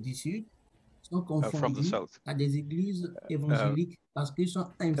du Sud sont confondus à des églises évangéliques parce qu'ils sont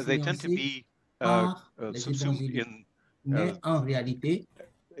influencés par les évangéliques. Mais en réalité,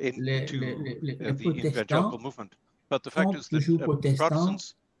 les protestants But the fact is that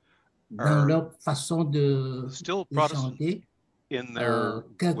Protestants dans leur façon de chanter, in their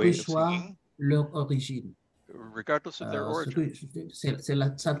way of singing, leur origine. Regardless of their origin. C'est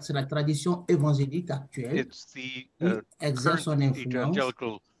la tradition évangélique actuelle qui exerce son influence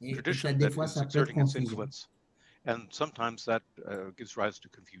et des fois ça peut confusion. And sometimes that gives rise to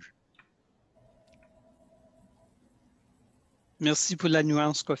confusion. Merci pour la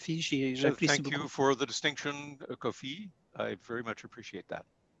nuance, Kofi. J'apprécie beaucoup. Thank you for the distinction, Kofi. I very much appreciate that.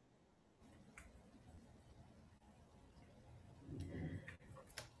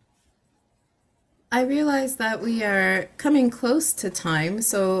 I realize that we are coming close to time,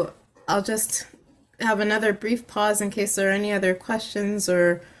 so I'll just have another brief pause in case there are any other questions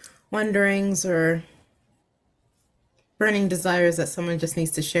or wonderings or burning desires that someone just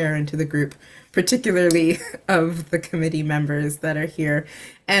needs to share into the group, particularly of the committee members that are here.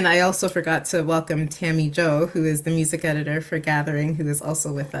 And I also forgot to welcome Tammy Jo, who is the music editor for Gathering, who is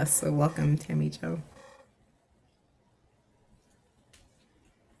also with us. So welcome, Tammy Jo.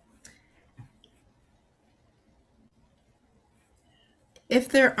 If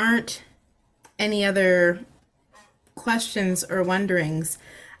there aren't any other questions or wonderings,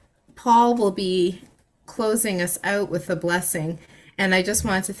 Paul will be closing us out with a blessing. And I just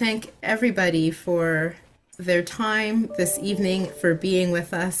want to thank everybody for their time this evening, for being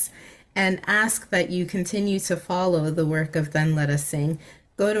with us, and ask that you continue to follow the work of Then Let Us Sing.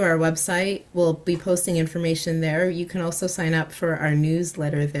 Go to our website. We'll be posting information there. You can also sign up for our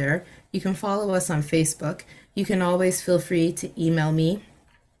newsletter there. You can follow us on Facebook. You can always feel free to email me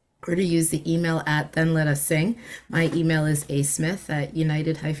or to use the email at Then Let Us Sing. My email is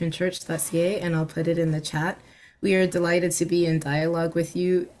asmith@united-church.ca, and I'll put it in the chat. We are delighted to be in dialogue with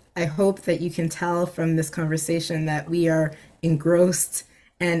you. I hope that you can tell from this conversation that we are engrossed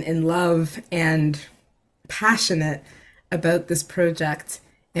and in love and passionate about this project,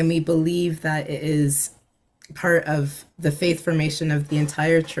 and we believe that it is part of the faith formation of the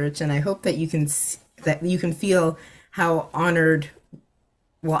entire church. And I hope that you can feel how honored,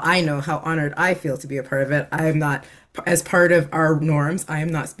 well, I know how honored I feel to be a part of it. I am not, as part of our norms, I am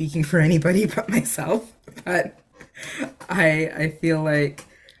not speaking for anybody but myself, but I feel like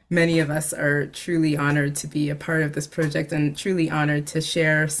many of us are truly honored to be a part of this project, and truly honored to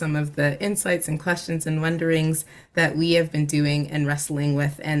share some of the insights and questions and wonderings that we have been doing and wrestling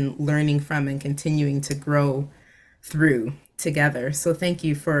with and learning from and continuing to grow through together. So thank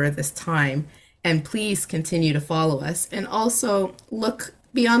you for this time, and please continue to follow us, and also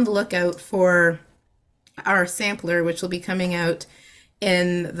be on the lookout for our sampler, which will be coming out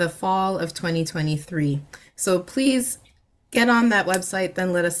in the fall of 2023. So please get on that website,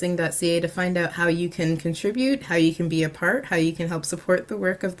 thenletussing.ca, to find out how you can contribute, how you can be a part, how you can help support the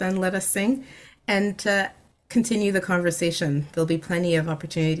work of Then Let Us Sing, and to continue the conversation. There'll be plenty of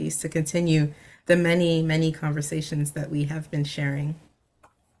opportunities to continue the many, many conversations that we have been sharing.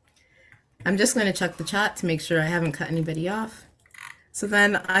 I'm just going to check the chat to make sure I haven't cut anybody off. So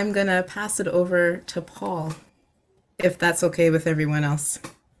then I'm going to pass it over to Paul, if that's okay with everyone else.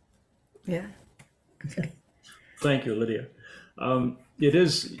 Yeah. Okay. Thank you, Alydia. It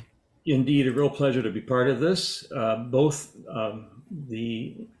is indeed a real pleasure to be part of this, both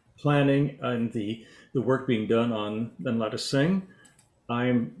the planning and the work being done on Then Let Us Sing.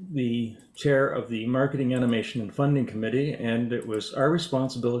 I'm the chair of the Marketing, Animation, and Funding Committee, and it was our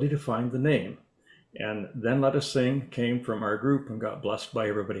responsibility to find the name. And Then Let Us Sing came from our group and got blessed by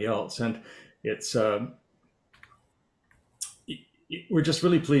everybody else. And it's we're just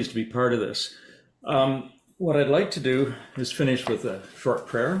really pleased to be part of this. What I'd like to do is finish with a short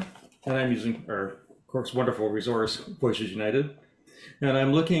prayer, and I'm using our, of course, wonderful resource, Voices United. And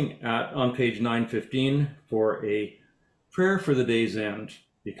I'm looking at, on page 915, for a prayer for the day's end,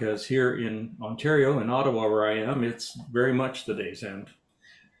 because here in Ontario, in Ottawa, where I am, it's very much the day's end.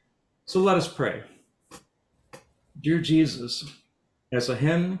 So let us pray. Dear Jesus, as a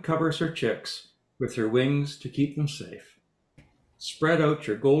hen covers her chicks with her wings to keep them safe, spread out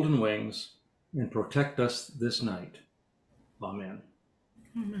your golden wings and protect us this night. Amen.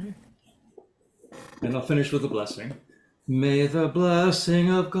 Amen. And I'll finish with a blessing. May the blessing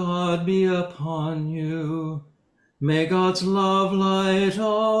of God be upon you. May God's love light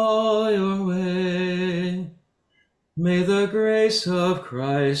all your way. May the grace of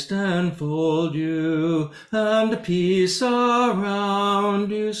Christ enfold you, and peace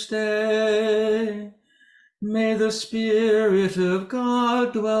around you stay. May the Spirit of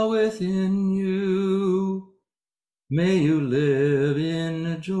God dwell within you. May you live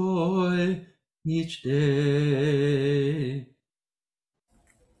in joy each day.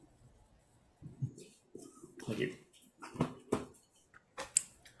 Thank you.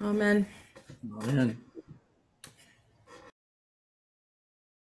 Amen. Amen.